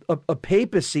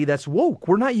papacy that's woke.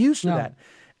 We're not used to that.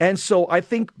 And so I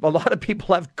think a lot of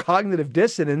people have cognitive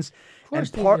dissonance,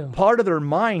 and part of their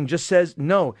mind just says,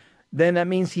 no, then that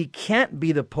means he can't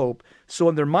be the Pope. So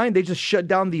in their mind, they just shut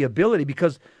down the ability,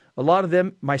 because A lot of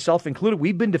them, myself included,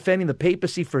 we've been defending the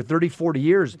papacy for 30, 40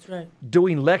 years. That's right.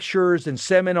 Doing lectures and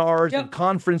seminars and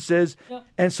conferences.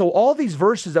 And so all these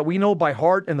verses that we know by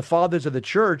heart and the fathers of the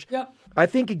church, I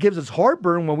think it gives us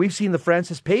heartburn when we've seen the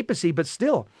Francis papacy, but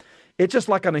still, it's just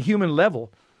like on a human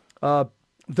level.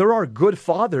 There are good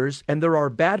fathers and there are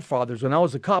bad fathers. When I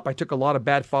was a cop, I took a lot of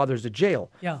bad fathers to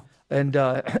jail. Yeah. And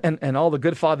all the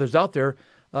good fathers out there,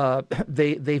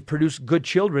 they've produced good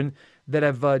children that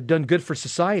have done good for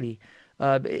society.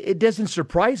 It doesn't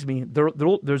surprise me.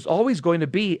 There's always going to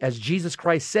be, as Jesus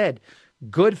Christ said,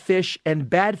 good fish and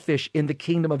bad fish in the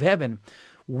kingdom of heaven,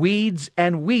 weeds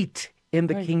and wheat in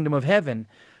the kingdom of heaven.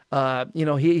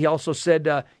 He also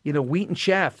said, wheat and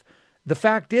chaff. The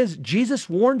fact is, Jesus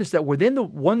warned us that within the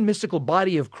one mystical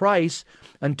body of Christ,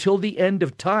 until the end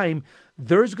of time,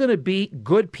 there's going to be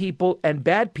good people and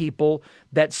bad people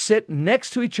that sit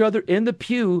next to each other in the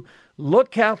pew,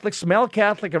 look Catholic, smell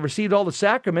Catholic, have received all the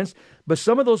sacraments. But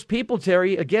some of those people,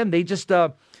 Terry, again, they just,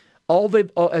 as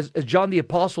John the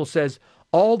Apostle says,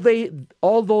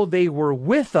 although they were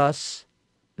with us,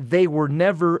 they were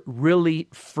never really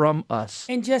from us.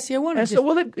 And Jesse, I want to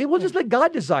we'll just let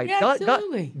God decide. Yeah,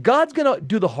 absolutely. God's going to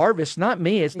do the harvest, not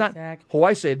me. It's not,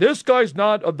 I say, this guy's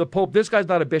not of the Pope, this guy's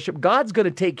not a bishop. God's going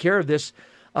to take care of this.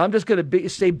 I'm just going to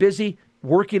stay busy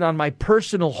working on my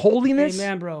personal holiness.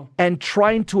 Amen, bro. And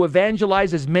trying to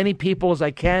evangelize as many people as I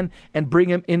can and bring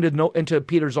them into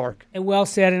Peter's Ark. And well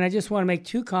said. And I just want to make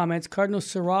two comments. Cardinal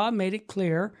Sarah made it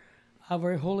clear, a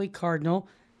very holy cardinal,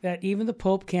 that even the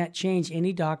Pope can't change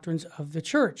any doctrines of the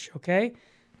Church, okay?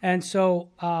 And so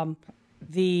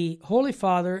the Holy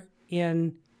Father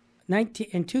in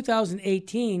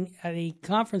 2018 at a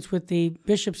conference with the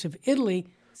bishops of Italy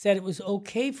said it was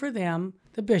okay for them,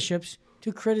 the bishops,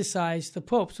 to criticize the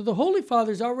Pope. So the Holy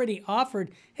Father's already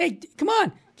offered, hey, come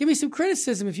on, give me some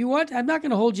criticism if you want. I'm not going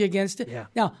to hold you against it. Yeah.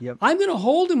 Now, I'm going to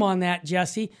hold him on that,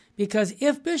 Jesse, because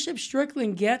if Bishop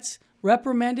Strickland gets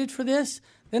reprimanded for this,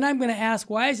 then I'm going to ask,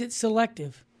 why is it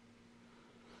selective?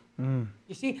 You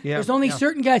see, there's only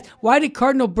certain guys. Why did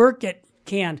Cardinal Burke get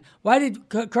canned? Why did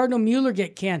Cardinal Mueller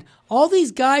get canned? All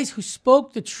these guys who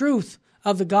spoke the truth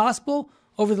of the gospel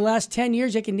over the last 10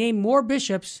 years, I can name more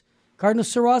bishops. Cardinal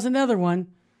Sarah's another one,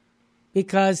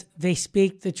 because they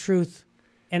speak the truth.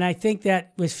 And I think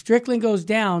that if Strickland goes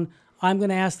down, I'm going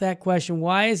to ask that question.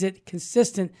 Why is it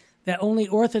consistent that only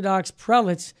Orthodox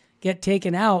prelates get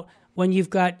taken out when you've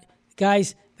got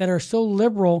guys that are so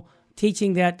liberal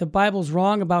teaching that the Bible's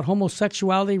wrong about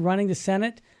homosexuality running the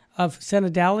Senate of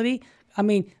synodality? I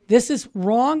mean, this is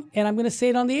wrong, and I'm going to say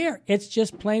it on the air. It's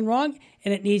just plain wrong,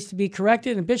 and it needs to be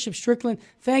corrected. And Bishop Strickland,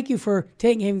 thank you for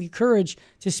taking the courage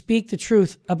to speak the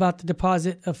truth about the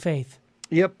deposit of faith.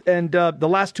 Yep, and the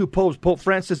last two popes, Pope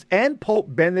Francis and Pope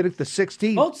Benedict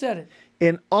XVI, both said it.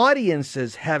 In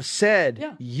audiences have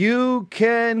said, you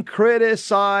can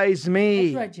criticize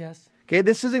me. That's right, Jess. Okay,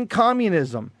 this isn't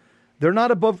communism. They're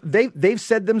not above. They've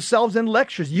said themselves in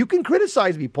lectures, you can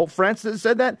criticize me. Pope Francis has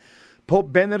said that.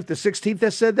 Pope Benedict XVI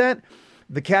has said that.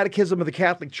 The Catechism of the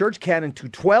Catholic Church, Canon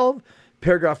 212,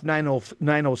 paragraph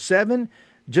 907.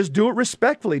 Just do it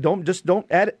respectfully. Don't use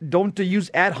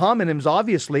ad hominems,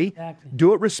 obviously. Exactly.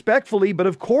 Do it respectfully, but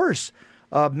of course,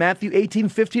 Matthew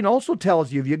 18:15 also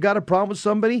tells you, if you've got a problem with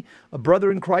somebody, a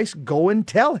brother in Christ, go and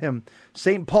tell him.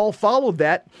 St. Paul followed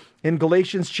that in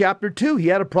Galatians chapter 2. He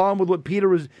had a problem with what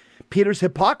Peter's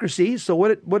hypocrisy. So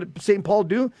what did St. Paul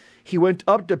do? He went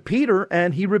up to Peter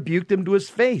and he rebuked him to his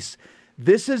face.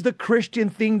 This is the Christian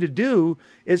thing to do.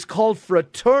 It's called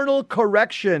fraternal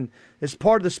correction. It's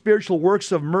part of the spiritual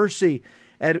works of mercy.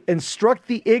 And instruct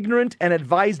the ignorant and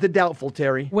advise the doubtful,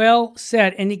 Terry. Well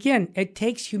said. And again, it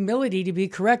takes humility to be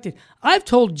corrected. I've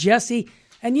told Jesse,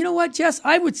 and you know what, Jess?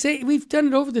 I would say we've done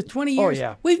it over the 20 years. Oh,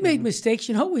 yeah. We've made mistakes.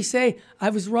 You know, we say, I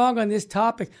was wrong on this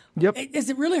topic. Yep. Does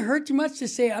it really hurt too much to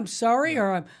say, I'm sorry,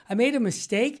 or I made a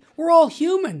mistake? We're all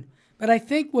human. But I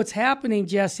think what's happening,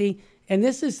 Jesse, and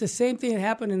this is the same thing that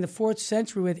happened in the 4th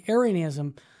century with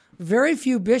Arianism. Very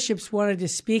few bishops wanted to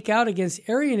speak out against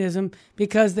Arianism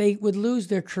because they would lose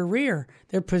their career,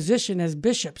 their position as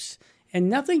bishops. And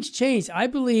nothing's changed. I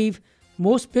believe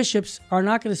most bishops are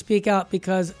not going to speak out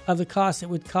because of the cost it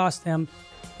would cost them.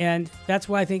 And that's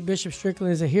why I think Bishop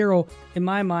Strickland is a hero in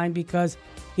my mind, because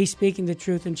he's speaking the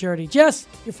truth in charity. Jess,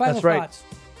 your final thoughts.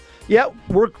 Yeah,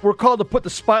 we're called to put the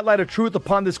spotlight of truth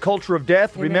upon this culture of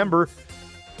death. Amen. Remember,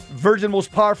 Virgin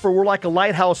Most Powerful, we're like a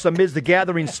lighthouse amidst the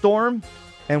gathering storm.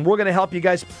 And we're going to help you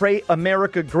guys pray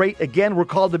America great again. We're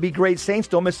called to be great saints.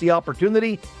 Don't miss the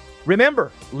opportunity.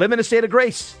 Remember, live in a state of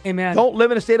grace. Amen. Don't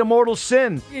live in a state of mortal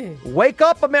sin. Yeah. Wake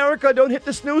up, America. Don't hit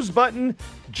the snooze button.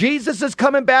 Jesus is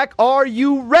coming back. Are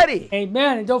you ready?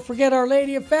 Amen. And don't forget Our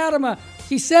Lady of Fatima.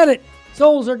 She said it.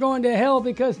 Souls are going to hell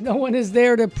because no one is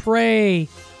there to pray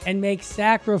and make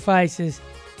sacrifices.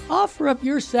 Offer up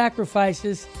your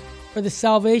sacrifices for the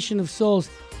salvation of souls.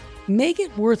 Make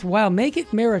it worthwhile. Make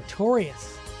it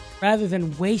meritorious rather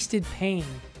than wasted pain.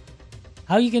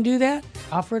 How you can do that?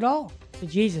 Offer it all to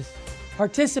Jesus.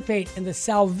 Participate in the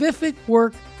salvific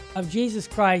work of Jesus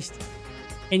Christ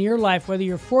in your life, whether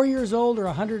you're 4 years old or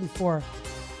 104.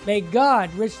 May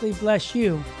God richly bless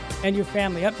you and your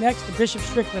family. Up next, the Bishop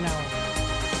Strickland Hour.